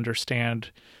well as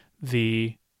understand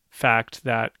the fact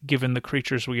that given the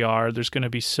creatures we are, there's going to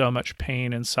be so much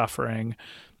pain and suffering.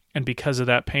 And because of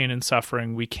that pain and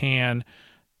suffering, we can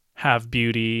have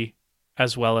beauty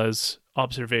as well as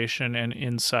observation and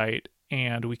insight,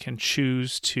 and we can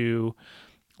choose to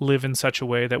live in such a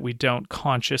way that we don't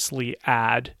consciously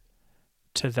add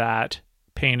to that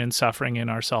pain and suffering in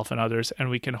ourselves and others, and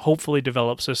we can hopefully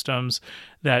develop systems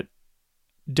that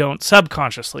don't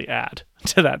subconsciously add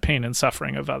to that pain and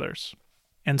suffering of others.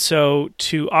 And so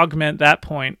to augment that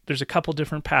point, there's a couple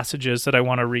different passages that I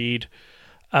want to read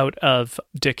out of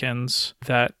Dickens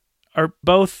that are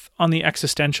both on the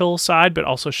existential side, but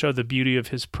also show the beauty of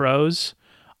his prose.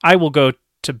 I will go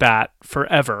to bat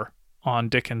forever on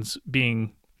Dickens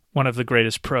being one of the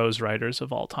greatest prose writers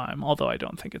of all time, although I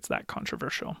don't think it's that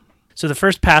controversial. So the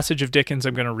first passage of Dickens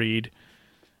I'm going to read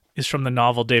is from the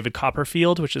novel David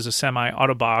Copperfield, which is a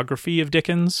semi-autobiography of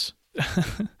Dickens,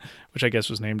 which I guess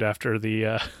was named after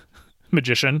the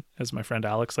magician, as my friend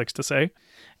Alex likes to say.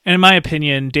 And in my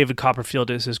opinion, David Copperfield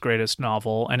is his greatest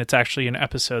novel, and it's actually an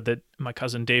episode that my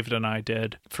cousin David and I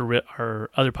did for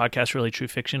our other podcast, Really True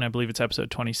Fiction. I believe it's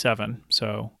episode 27,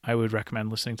 so I would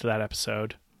recommend listening to that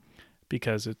episode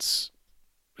because it's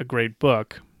a great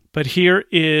book. But here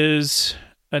is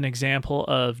an example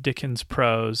of Dickens'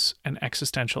 prose and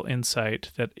existential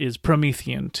insight that is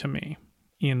Promethean to me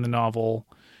in the novel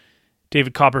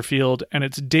David Copperfield, and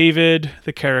it's David,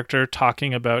 the character,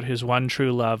 talking about his one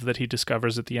true love that he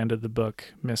discovers at the end of the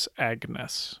book, Miss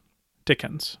Agnes.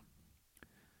 Dickens.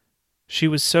 She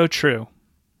was so true.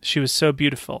 She was so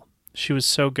beautiful. She was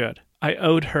so good. I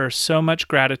owed her so much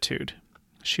gratitude.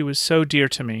 She was so dear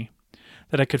to me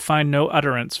that I could find no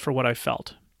utterance for what I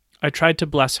felt. I tried to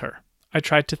bless her. I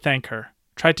tried to thank her,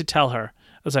 tried to tell her,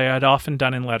 as I had often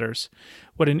done in letters,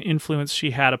 what an influence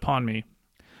she had upon me.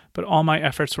 But all my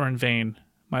efforts were in vain.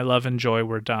 My love and joy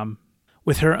were dumb.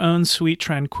 With her own sweet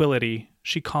tranquillity,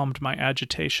 she calmed my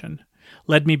agitation,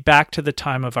 led me back to the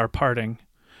time of our parting,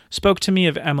 spoke to me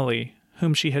of Emily,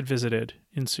 whom she had visited,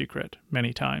 in secret,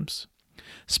 many times,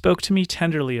 spoke to me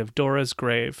tenderly of Dora's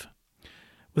grave.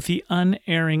 With the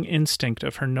unerring instinct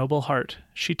of her noble heart,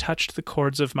 she touched the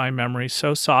chords of my memory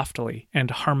so softly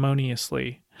and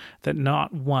harmoniously that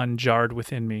not one jarred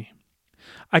within me.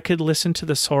 I could listen to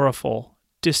the sorrowful,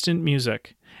 distant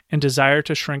music, and desire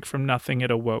to shrink from nothing it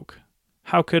awoke.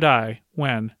 How could I,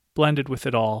 when, blended with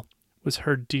it all, was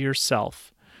her dear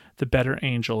self, the better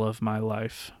angel of my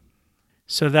life?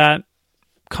 So that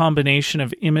combination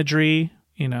of imagery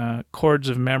in chords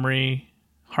of memory,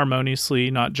 harmoniously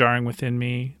not jarring within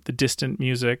me, the distant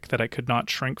music that I could not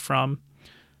shrink from,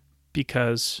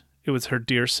 because it was her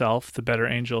dear self, the better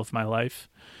angel of my life.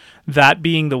 That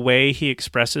being the way he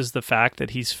expresses the fact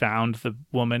that he's found the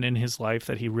woman in his life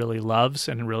that he really loves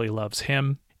and really loves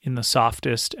him in the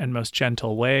softest and most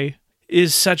gentle way,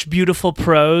 is such beautiful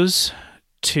prose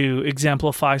to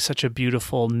exemplify such a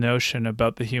beautiful notion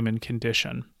about the human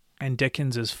condition. And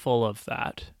Dickens is full of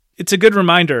that. It's a good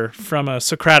reminder from a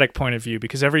Socratic point of view,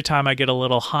 because every time I get a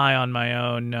little high on my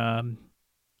own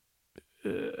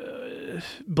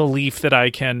belief that I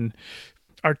can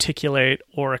articulate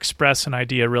or express an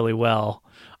idea really well,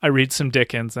 I read some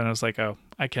Dickens and I was like, oh,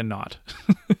 I cannot.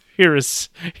 Here is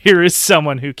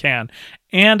someone who can.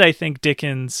 And I think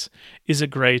Dickens is a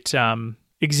great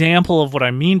example of what I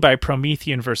mean by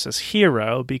Promethean versus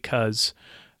hero, because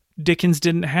Dickens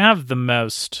didn't have the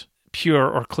most pure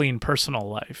or clean personal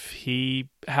life. He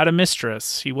had a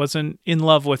mistress. He wasn't in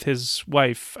love with his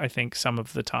wife, I think, some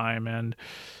of the time, and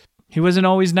he wasn't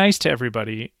always nice to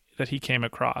everybody that he came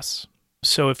across.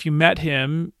 So if you met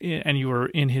him and you were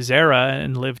in his era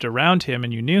and lived around him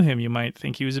and you knew him, you might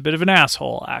think he was a bit of an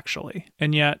asshole, actually.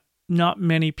 And yet, not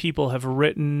many people have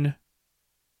written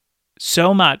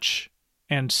so much,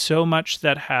 and so much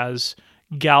that has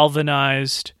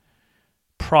galvanized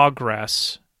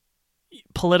progress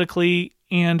politically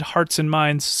and hearts and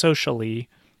minds socially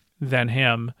than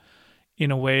him,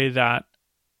 in a way that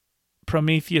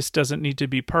Prometheus doesn't need to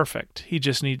be perfect. He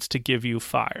just needs to give you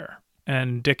fire.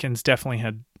 And Dickens definitely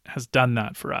has done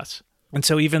that for us. And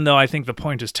so even though I think the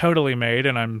point is totally made,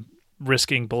 and I'm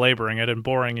risking belaboring it and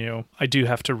boring you, I do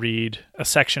have to read a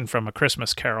section from A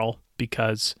Christmas Carol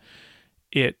because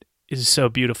it is so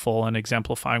beautiful and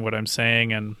exemplifying what I'm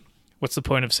saying. And what's the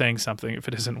point of saying something if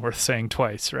it isn't worth saying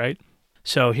twice, right?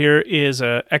 So here is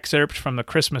an excerpt from The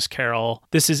Christmas Carol.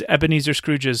 This is Ebenezer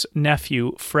Scrooge's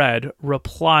nephew, Fred,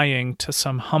 replying to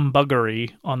some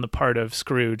humbuggery on the part of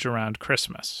Scrooge around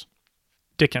Christmas.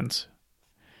 Dickens.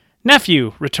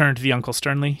 "Nephew," returned the uncle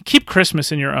sternly, "keep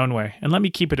Christmas in your own way, and let me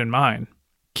keep it in mine."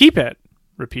 "Keep it?"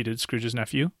 repeated Scrooge's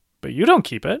nephew. "But you don't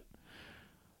keep it."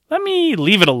 "Let me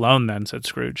leave it alone, then," said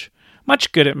Scrooge.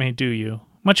 "Much good it may do you.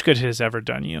 Much good it has ever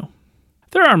done you."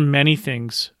 "There are many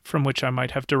things from which I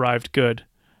might have derived good,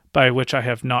 by which I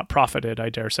have not profited, I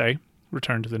dare say,"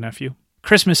 returned the nephew.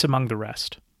 "Christmas among the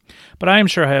rest. But I am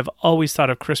sure I have always thought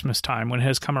of Christmas time when it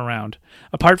has come around,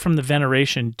 apart from the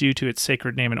veneration due to its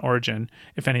sacred name and origin,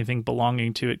 if anything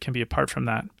belonging to it can be apart from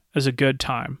that, as a good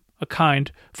time, a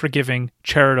kind, forgiving,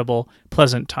 charitable,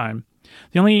 pleasant time.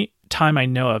 The only time I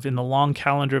know of in the long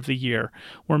calendar of the year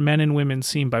where men and women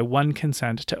seem by one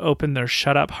consent to open their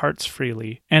shut-up hearts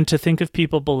freely, and to think of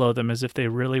people below them as if they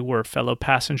really were fellow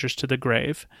passengers to the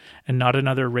grave, and not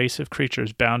another race of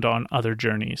creatures bound on other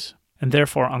journeys. And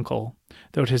therefore, uncle,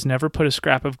 though it has never put a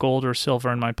scrap of gold or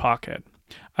silver in my pocket,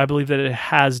 I believe that it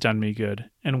has done me good,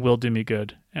 and will do me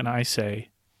good, and I say,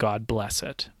 God bless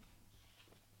it."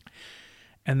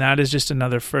 And that is just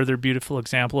another further beautiful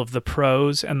example of the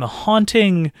prose and the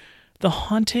haunting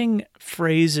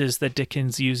phrases that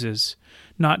Dickens uses,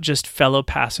 not just fellow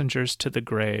passengers to the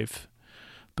grave,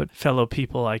 but fellow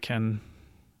people I can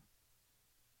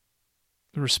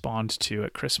respond to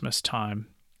at Christmas time.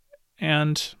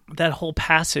 And that whole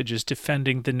passage is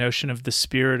defending the notion of the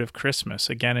spirit of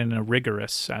Christmas, again in a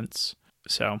rigorous sense.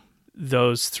 So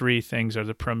those three things are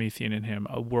the Promethean in him: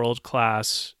 a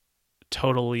world-class,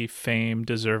 totally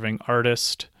fame-deserving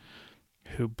artist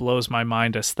who blows my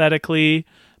mind aesthetically,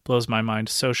 blows my mind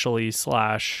socially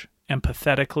 /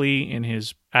 empathetically in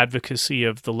his advocacy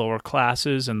of the lower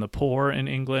classes and the poor in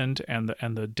England and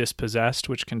the dispossessed,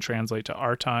 which can translate to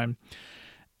our time,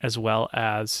 as well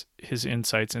as his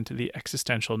insights into the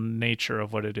existential nature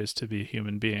of what it is to be a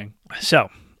human being. So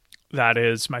that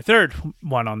is my third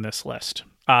one on this list.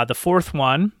 The fourth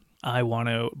one I want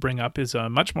to bring up is a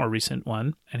much more recent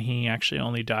one, and he actually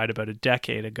only died about a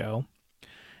decade ago,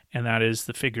 and that is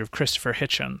the figure of Christopher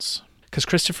Hitchens. Because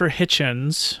Christopher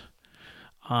Hitchens,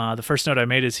 the first note I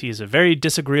made is he is a very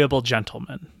disagreeable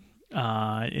gentleman.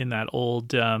 In that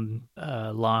old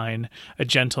line, a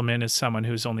gentleman is someone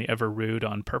who's only ever rude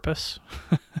on purpose,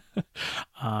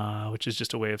 which is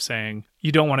just a way of saying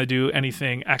you don't want to do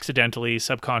anything accidentally,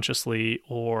 subconsciously,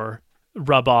 or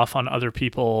rub off on other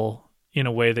people in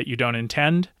a way that you don't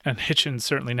intend. And Hitchens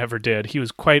certainly never did. He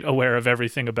was quite aware of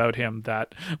everything about him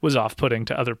that was off-putting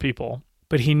to other people.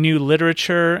 But he knew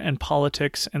literature and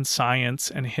politics and science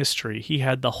and history. He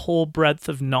had the whole breadth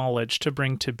of knowledge to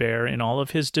bring to bear in all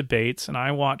of his debates. And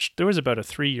there was about a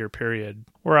 3-year period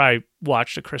where I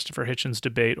watched a Christopher Hitchens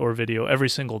debate or video every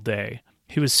single day.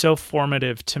 He was so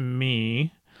formative to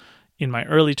me in my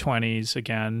early 20s.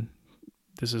 Again,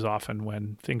 this is often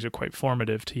when things are quite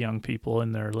formative to young people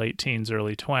in their late teens,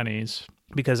 early 20s,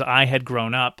 because I had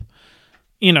grown up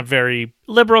in a very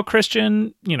liberal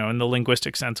Christian, in the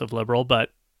linguistic sense of liberal,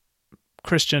 but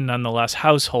Christian nonetheless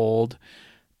household,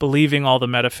 believing all the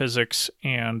metaphysics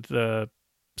and the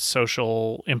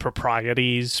social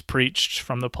improprieties preached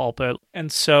from the pulpit.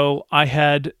 And so I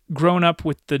had grown up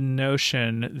with the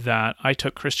notion that I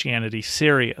took Christianity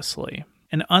seriously.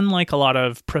 And unlike a lot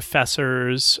of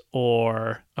professors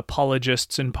or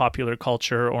apologists in popular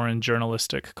culture or in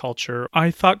journalistic culture, I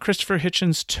thought Christopher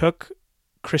Hitchens took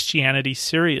Christianity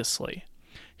seriously.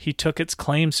 He took its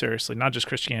claims seriously, not just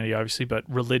Christianity, obviously, but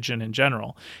religion in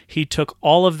general. He took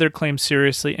all of their claims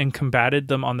seriously and combated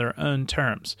them on their own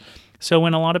terms. So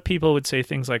when a lot of people would say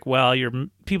things like, well,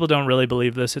 people don't really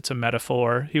believe this, it's a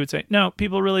metaphor, he would say, no,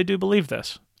 people really do believe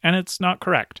this, and it's not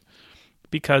correct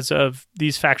because of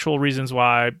these factual reasons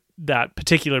why that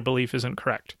particular belief isn't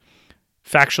correct.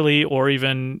 Factually, or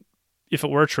even if it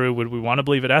were true, would we want to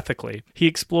believe it ethically? He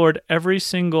explored every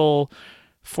single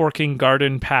forking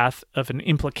garden path of an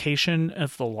implication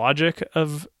of the logic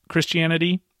of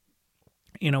Christianity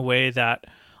in a way that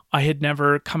I had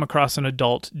never come across an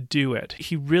adult do it.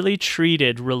 He really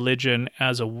treated religion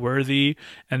as a worthy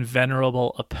and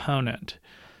venerable opponent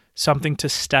something to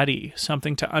study,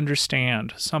 something to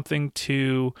understand, something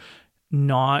to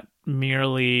not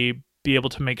merely be able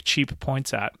to make cheap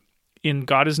points at. In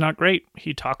God is Not Great,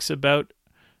 he talks about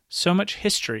so much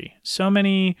history, so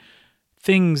many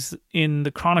things in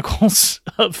the chronicles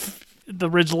of the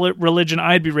religion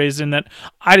I'd be raised in that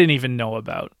I didn't even know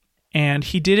about. And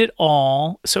he did it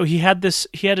all. So he had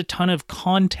a ton of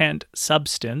content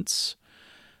substance,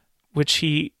 which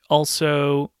he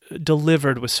also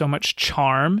delivered with so much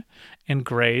charm and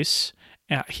grace.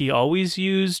 He always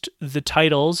used the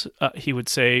titles. He would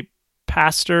say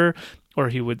pastor, or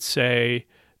he would say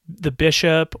the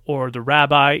bishop or the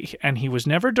rabbi, and he was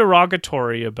never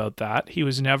derogatory about that. He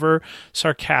was never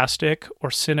sarcastic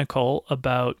or cynical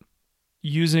about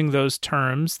using those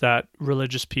terms that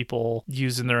religious people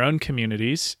use in their own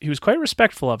communities. He was quite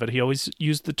respectful of it. He always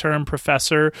used the term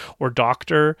professor or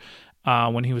doctor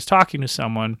when he was talking to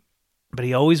someone, but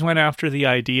he always went after the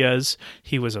ideas.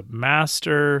 He was a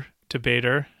master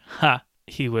debater.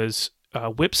 He was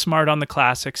whip smart on the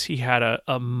classics. He had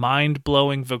a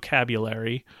mind-blowing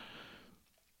vocabulary.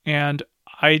 And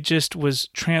I just was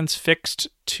transfixed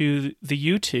to the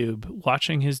YouTube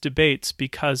watching his debates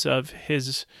because of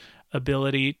his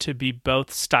ability to be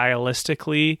both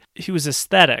stylistically, he was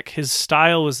aesthetic. His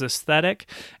style was aesthetic,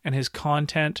 and his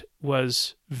content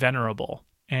was venerable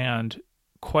and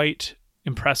quite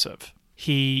impressive.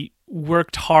 He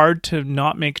worked hard to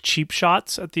not make cheap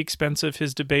shots at the expense of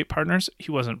his debate partners.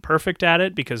 He wasn't perfect at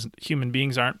it because human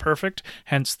beings aren't perfect,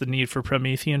 hence the need for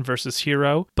Promethean versus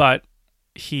hero. But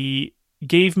he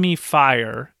gave me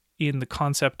fire in the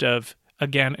concept of,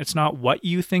 again, it's not what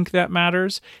you think that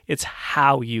matters, it's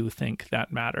how you think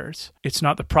that matters. It's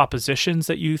not the propositions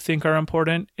that you think are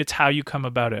important, it's how you come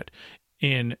about it.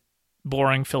 In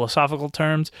boring philosophical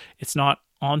terms, it's not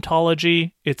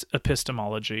ontology, it's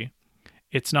epistemology.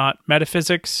 It's not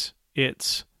metaphysics,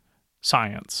 it's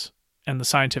science and the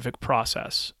scientific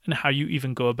process and how you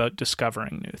even go about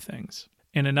discovering new things.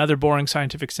 In another boring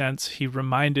scientific sense, he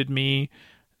reminded me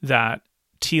that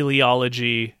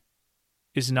teleology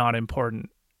is not important.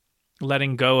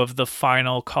 Letting go of the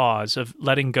final cause, of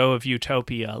letting go of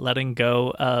utopia, letting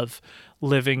go of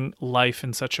living life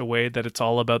in such a way that it's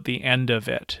all about the end of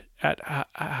it, at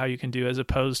how you can do, as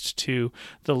opposed to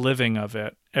the living of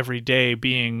it, every day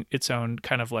being its own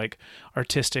kind of like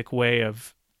artistic way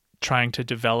of trying to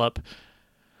develop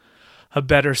a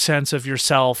better sense of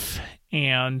yourself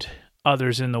and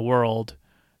others in the world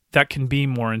that can be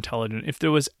more intelligent. If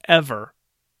there was ever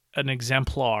an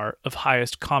exemplar of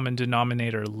highest common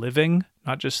denominator living,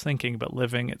 not just thinking, but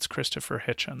living, it's Christopher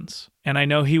Hitchens. And I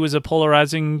know he was a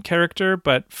polarizing character,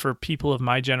 but for people of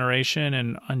my generation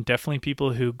and definitely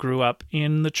people who grew up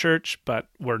in the church, but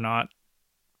were not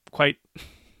quite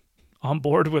on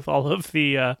board with all of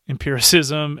the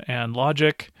empiricism and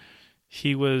logic,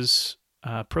 he was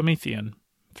Promethean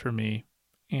for me.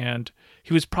 And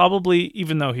he was probably,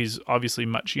 even though he's obviously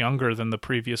much younger than the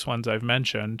previous ones I've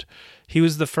mentioned, he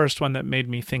was the first one that made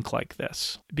me think like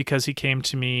this, because he came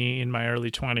to me in my early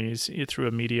 20s through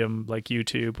a medium like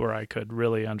YouTube where I could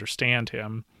really understand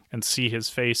him and see his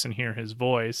face and hear his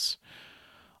voice.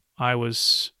 I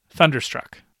was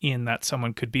thunderstruck in that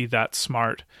someone could be that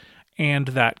smart and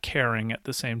that caring at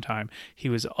the same time. He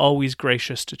was always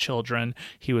gracious to children.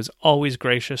 He was always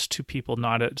gracious to people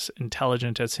not as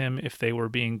intelligent as him if they were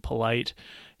being polite.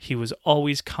 He was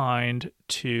always kind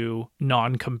to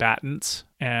non-combatants,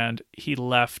 and he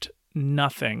left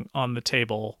nothing on the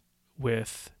table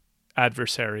with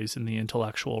adversaries in the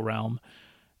intellectual realm.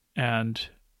 And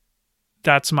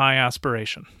that's my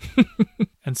aspiration.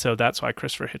 And so that's why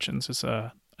Christopher Hitchens is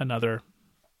another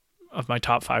of my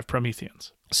top 5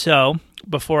 Prometheans. So,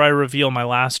 before I reveal my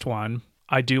last one,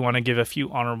 I do want to give a few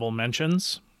honorable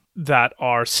mentions that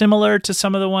are similar to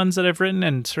some of the ones that I've written,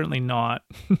 and certainly not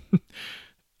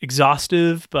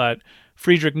exhaustive, but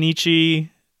Friedrich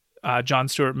Nietzsche, John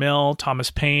Stuart Mill,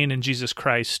 Thomas Paine, and Jesus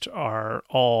Christ are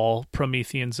all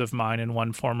Prometheans of mine in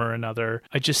one form or another.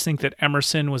 I just think that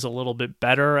Emerson was a little bit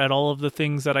better at all of the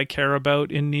things that I care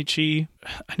about in Nietzsche.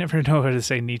 I never know how to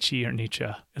say Nietzsche or Nietzsche.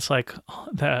 It's like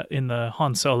that in the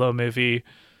Han Solo movie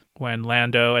when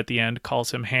Lando at the end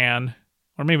calls him Han,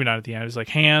 or maybe not at the end, it's like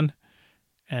Han,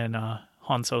 and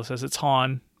Han Solo says it's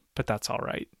Han, but that's all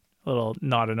right. A little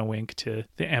nod and a wink to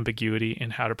the ambiguity in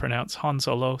how to pronounce Han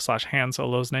Solo / Han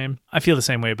Solo's name. I feel the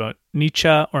same way about Nietzsche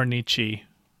or Nietzsche,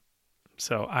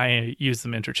 so I use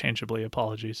them interchangeably.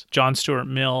 Apologies. John Stuart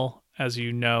Mill, as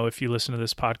you know, if you listen to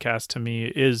this podcast, to me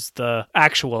is the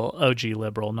actual OG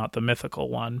liberal, not the mythical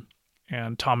one.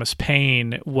 And Thomas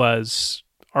Paine was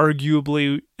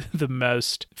arguably the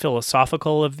most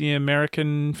philosophical of the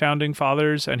American founding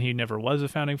fathers, and he never was a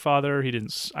founding father.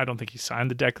 I don't think he signed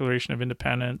the Declaration of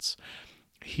Independence.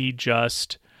 He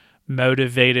just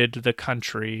motivated the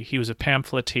country. He was a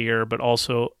pamphleteer, but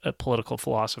also a political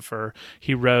philosopher.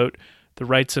 He wrote The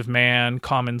Rights of Man,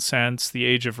 Common Sense, The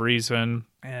Age of Reason,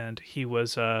 and he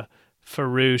was a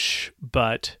farouche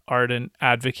but ardent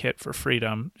advocate for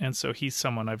freedom. And so he's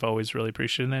someone I've always really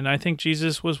appreciated. And I think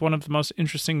Jesus was one of the most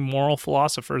interesting moral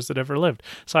philosophers that ever lived.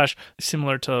 /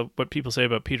 similar to what people say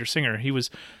about Peter Singer,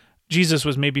 Jesus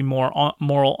was maybe more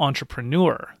moral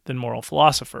entrepreneur than moral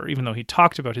philosopher. Even though he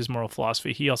talked about his moral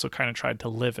philosophy, he also kind of tried to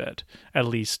live it, at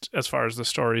least as far as the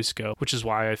stories go, which is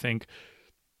why I think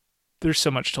there's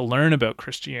so much to learn about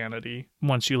Christianity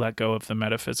once you let go of the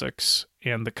metaphysics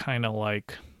and the kind of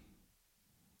like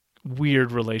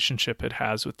weird relationship it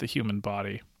has with the human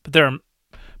body. But there are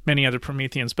many other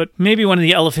Prometheans. But maybe one of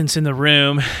the elephants in the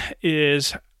room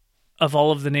is, of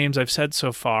all of the names I've said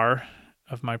so far,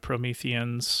 of my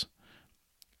Prometheans,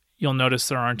 you'll notice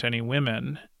there aren't any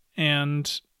women.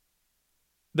 And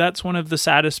that's one of the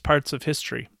saddest parts of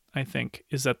history, I think,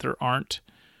 is that there aren't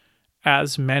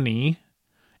as many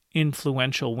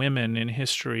influential women in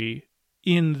history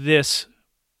in this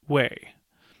way,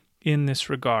 in this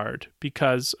regard,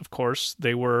 because, of course,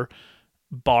 they were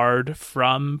barred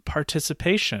from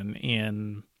participation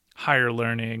in higher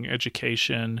learning,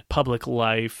 education, public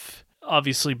life.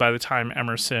 Obviously, by the time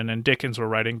Emerson and Dickens were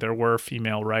writing, there were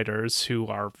female writers who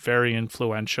are very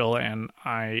influential, and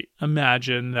I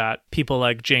imagine that people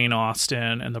like Jane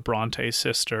Austen and the Bronte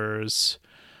sisters,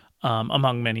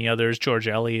 among many others, George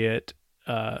Eliot,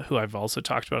 who I've also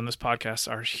talked about on this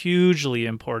podcast, are hugely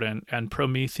important and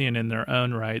Promethean in their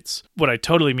own rights. What I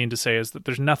totally mean to say is that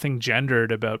there's nothing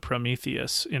gendered about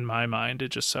Prometheus in my mind. It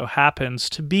just so happens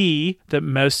to be that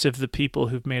most of the people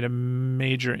who've made a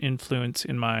major influence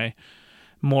in my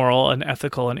moral and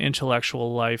ethical and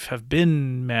intellectual life have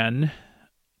been men,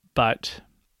 but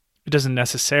it doesn't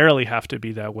necessarily have to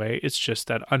be that way. It's just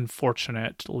that,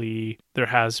 unfortunately, there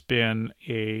has been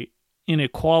a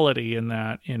inequality in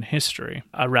that in history.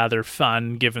 A rather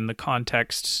fun, given the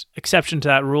context, exception to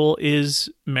that rule is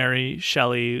Mary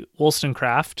Shelley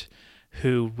Wollstonecraft,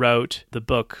 who wrote the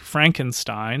book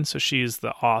Frankenstein. So she's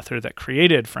the author that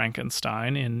created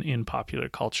Frankenstein in popular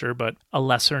culture, but a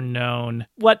lesser known,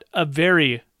 what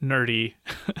the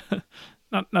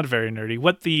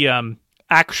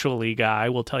actually guy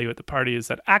will tell you at the party is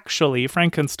that actually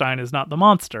Frankenstein is not the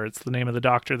monster. It's the name of the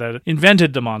doctor that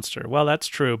invented the monster. Well, that's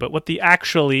true, but what the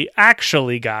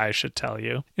actually guy should tell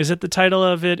you is that the title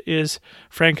of it is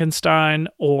Frankenstein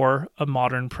or a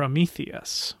Modern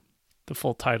Prometheus. The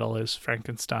full title is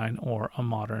Frankenstein or a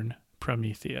Modern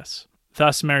Prometheus.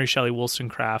 Thus, Mary Shelley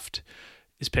Wollstonecraft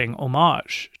is paying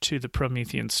homage to the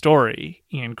Promethean story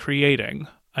in creating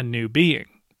a new being.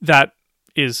 That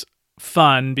is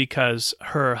fun because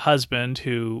her husband,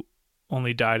 who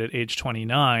only died at age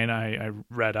 29, I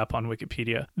read up on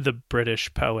Wikipedia, the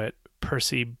British poet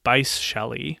Percy Bysshe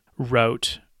Shelley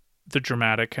wrote the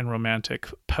dramatic and romantic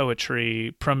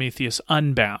poetry Prometheus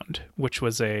Unbound, which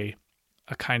was a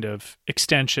kind of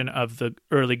extension of the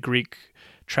early Greek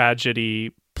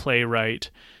tragedy playwright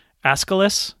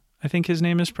Aeschylus, I think his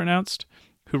name is pronounced,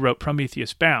 who wrote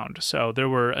Prometheus Bound. So there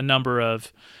were a number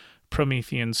of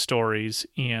Promethean stories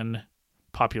in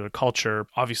popular culture.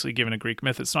 Obviously, given a Greek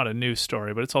myth, it's not a new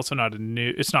story, but it's also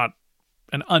it's not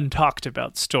an untalked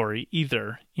about story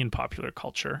either in popular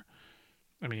culture.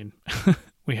 I mean,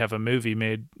 we have a movie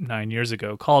made 9 years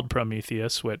ago called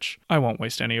Prometheus, which I won't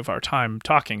waste any of our time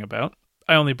talking about.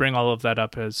 I only bring all of that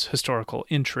up as historical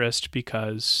interest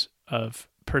because of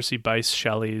Percy Bysshe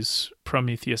Shelley's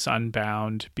Prometheus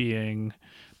Unbound being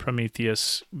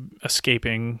Prometheus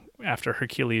escaping after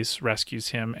Hercules rescues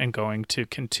him and going to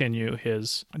continue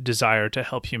his desire to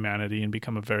help humanity and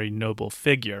become a very noble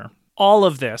figure. All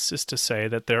of this is to say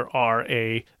that there are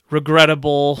a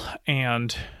regrettable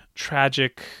and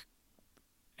tragic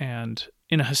and,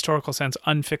 in a historical sense,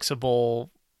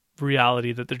 unfixable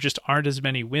reality that there just aren't as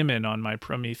many women on my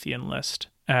Promethean list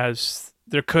as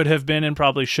there could have been and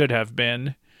probably should have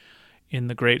been in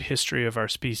the great history of our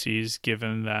species,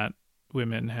 given that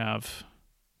women have...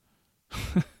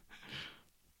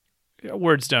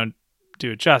 words don't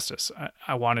do it justice.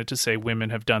 I wanted to say women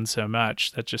have done so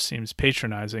much. That just seems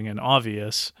patronizing and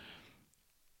obvious.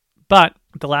 But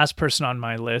the last person on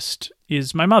my list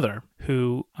is my mother,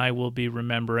 who I will be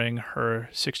remembering her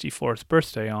 64th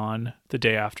birthday on the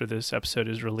day after this episode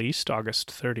is released, August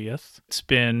 30th. It's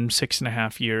been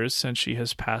 6.5 years since she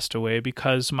has passed away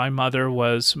because my mother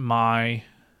was my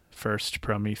first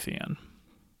Promethean.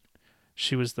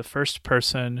 She was the first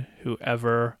person who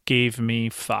ever gave me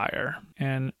fire.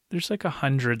 And there's like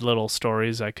 100 little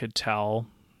stories I could tell.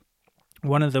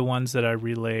 One of the ones that I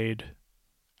relayed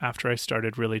after I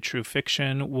started Really True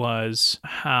Fiction was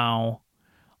how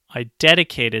I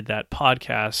dedicated that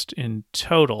podcast in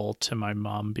total to my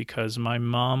mom, because my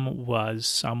mom was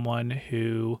someone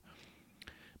who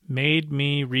made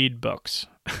me read books.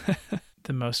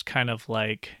 The most kind of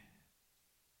like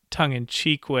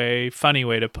tongue-in-cheek way, funny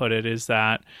way to put it is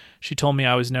that she told me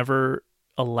I was never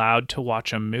allowed to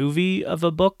watch a movie of a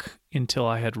book until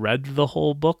I had read the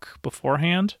whole book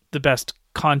beforehand. The best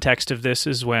context of this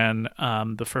is when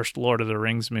the first Lord of the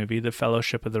Rings movie, The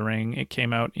Fellowship of the Ring, it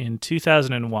came out in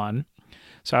 2001.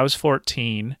 So I was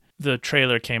 14. The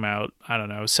trailer came out, I don't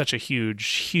know, it was such a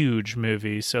huge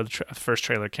movie. So the first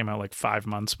trailer came out like 5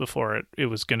 months before it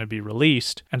was going to be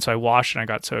released. And so I watched and I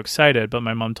got so excited. But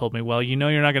my mom told me, well, you know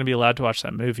you're not going to be allowed to watch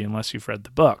that movie unless you've read the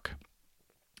book.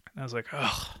 And I was like,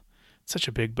 oh, it's such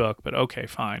a big book, but okay,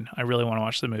 fine. I really want to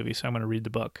watch the movie, so I'm going to read the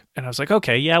book. And I was like,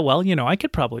 okay, yeah, well, you know, I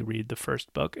could probably read the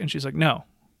first book. And she's like, no,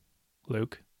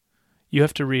 Luke, you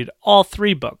have to read all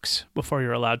 3 books before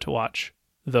you're allowed to watch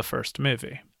the first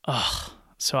movie. Ugh.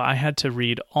 So I had to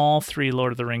read all 3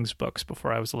 Lord of the Rings books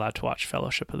before I was allowed to watch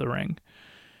Fellowship of the Ring.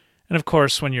 And of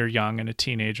course, when you're young and a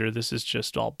teenager, this is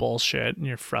just all bullshit and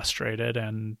you're frustrated.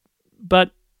 But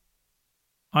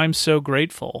I'm so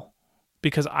grateful,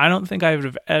 because I don't think I would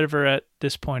have ever at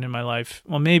this point in my life,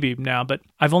 well, maybe now, but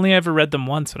I've only ever read them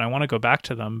once and I want to go back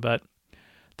to them. But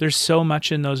there's so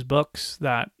much in those books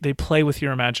that they play with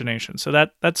your imagination. So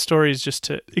that story is just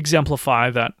to exemplify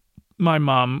that my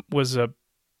mom was a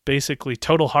basically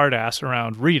total hard ass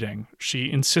around reading.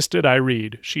 She insisted I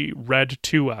read. She read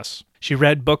to us. She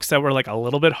read books that were like a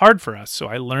little bit hard for us. So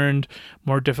I learned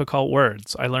more difficult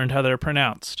words. I learned how they're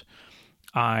pronounced.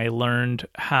 I learned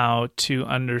how to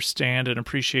understand and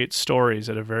appreciate stories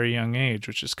at a very young age,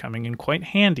 which is coming in quite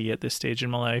handy at this stage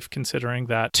in my life, considering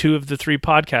that 2 of the 3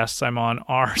 podcasts I'm on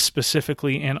are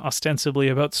specifically and ostensibly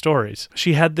about stories.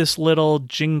 She had this little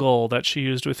jingle that she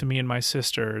used with me and my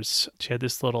sisters. She had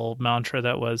this little mantra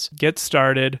that was, get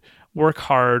started, work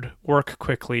hard, work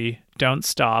quickly, don't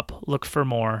stop, look for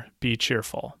more, be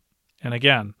cheerful. And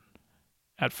again,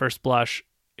 at first blush,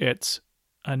 it's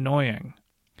annoying.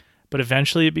 But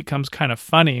eventually it becomes kind of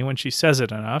funny when she says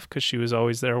it enough, because she was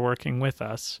always there working with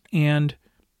us. And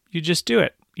you just do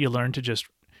it. You learn to just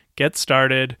get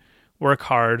started, work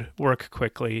hard, work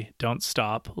quickly, don't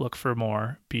stop, look for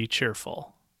more, be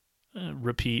cheerful.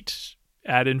 Repeat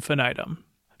ad infinitum.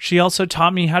 She also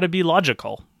taught me how to be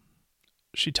logical.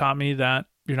 She taught me that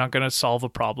you're not going to solve a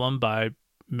problem by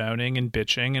moaning and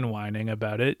bitching and whining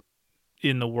about it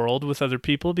in the world with other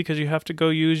people, because you have to go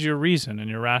use your reason and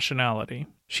your rationality.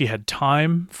 She had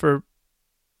time for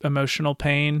emotional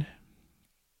pain,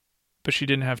 but she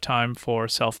didn't have time for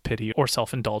self-pity or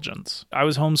self-indulgence. I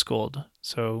was homeschooled,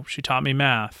 so she taught me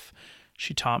math.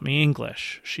 She taught me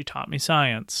English. She taught me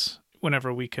science.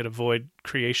 Whenever we could avoid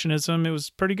creationism, it was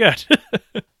pretty good.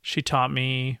 She taught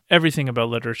me everything about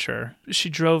literature. She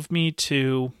drove me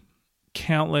to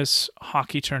countless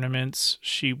hockey tournaments.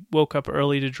 She woke up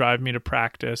early to drive me to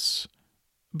practice.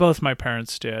 Both my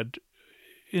parents did.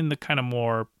 In the kind of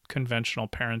more conventional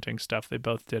parenting stuff, they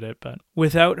both did it. But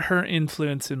without her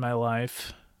influence in my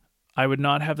life, I would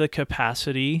not have the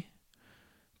capacity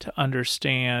to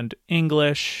understand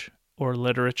English or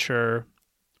literature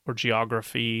or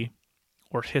geography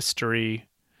or history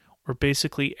or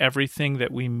basically everything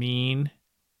that we mean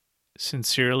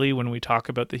sincerely when we talk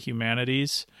about the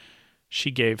humanities.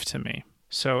 She gave to me.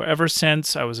 So ever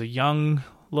since I was a young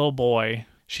little boy,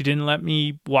 she didn't let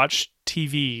me watch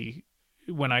TV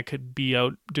when I could be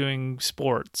out doing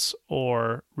sports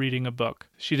or reading a book.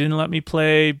 She didn't let me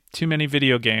play too many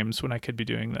video games when I could be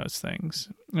doing those things.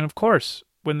 And of course,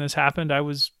 when this happened, I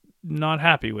was not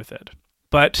happy with it.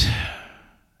 But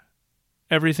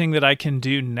everything that I can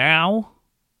do now,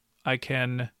 I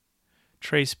can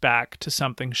trace back to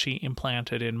something she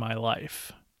implanted in my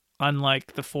life.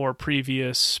 Unlike the 4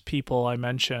 previous people I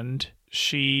mentioned,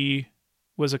 she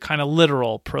was a kind of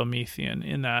literal Promethean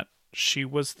in that she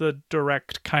was the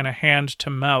direct kind of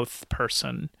hand-to-mouth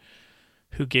person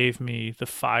who gave me the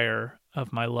fire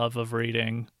of my love of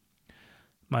reading,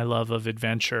 my love of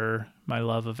adventure, my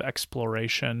love of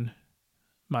exploration,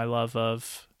 my love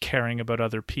of caring about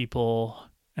other people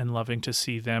and loving to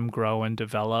see them grow and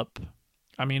develop.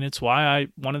 I mean, it's why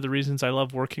one of the reasons I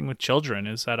love working with children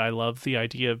is that I love the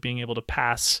idea of being able to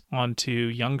pass on to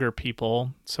younger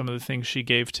people some of the things she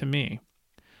gave to me,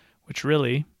 which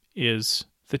really is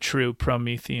the true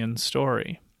Promethean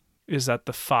story, is that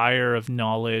the fire of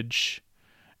knowledge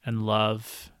and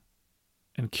love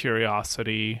and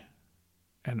curiosity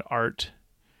and art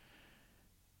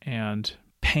and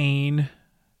pain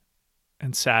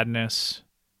and sadness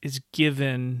is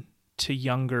given to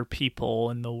younger people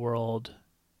in the world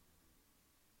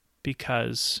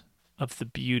because of the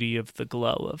beauty of the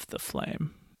glow of the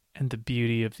flame and the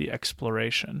beauty of the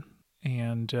exploration.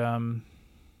 And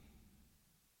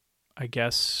I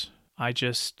guess I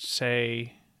just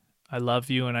say, I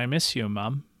love you and I miss you,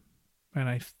 Mom. And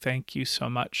I thank you so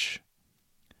much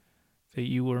that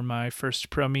you were my first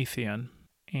Promethean.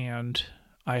 And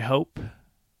I hope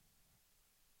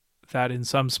that in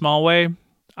some small way,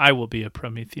 I will be a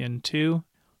Promethean too.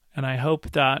 And I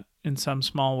hope that in some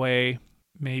small way,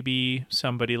 maybe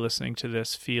somebody listening to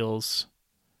this feels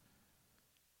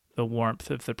the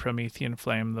warmth of the Promethean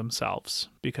flame themselves,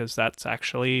 because that's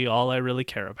actually all I really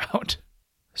care about.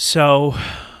 So,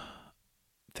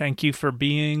 thank you for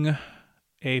being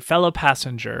a fellow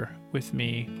passenger with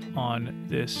me on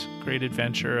this great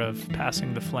adventure of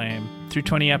passing the flame. Through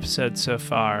 20 episodes so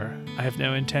far, I have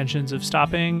no intentions of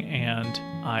stopping, and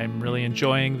I'm really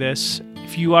enjoying this.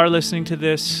 If you are listening to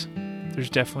this, there's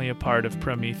definitely a part of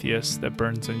Prometheus that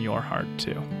burns in your heart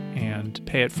too. And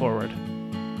pay it forward,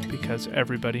 because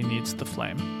everybody needs the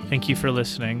flame. Thank you for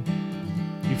listening.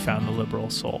 You found the liberal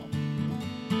soul.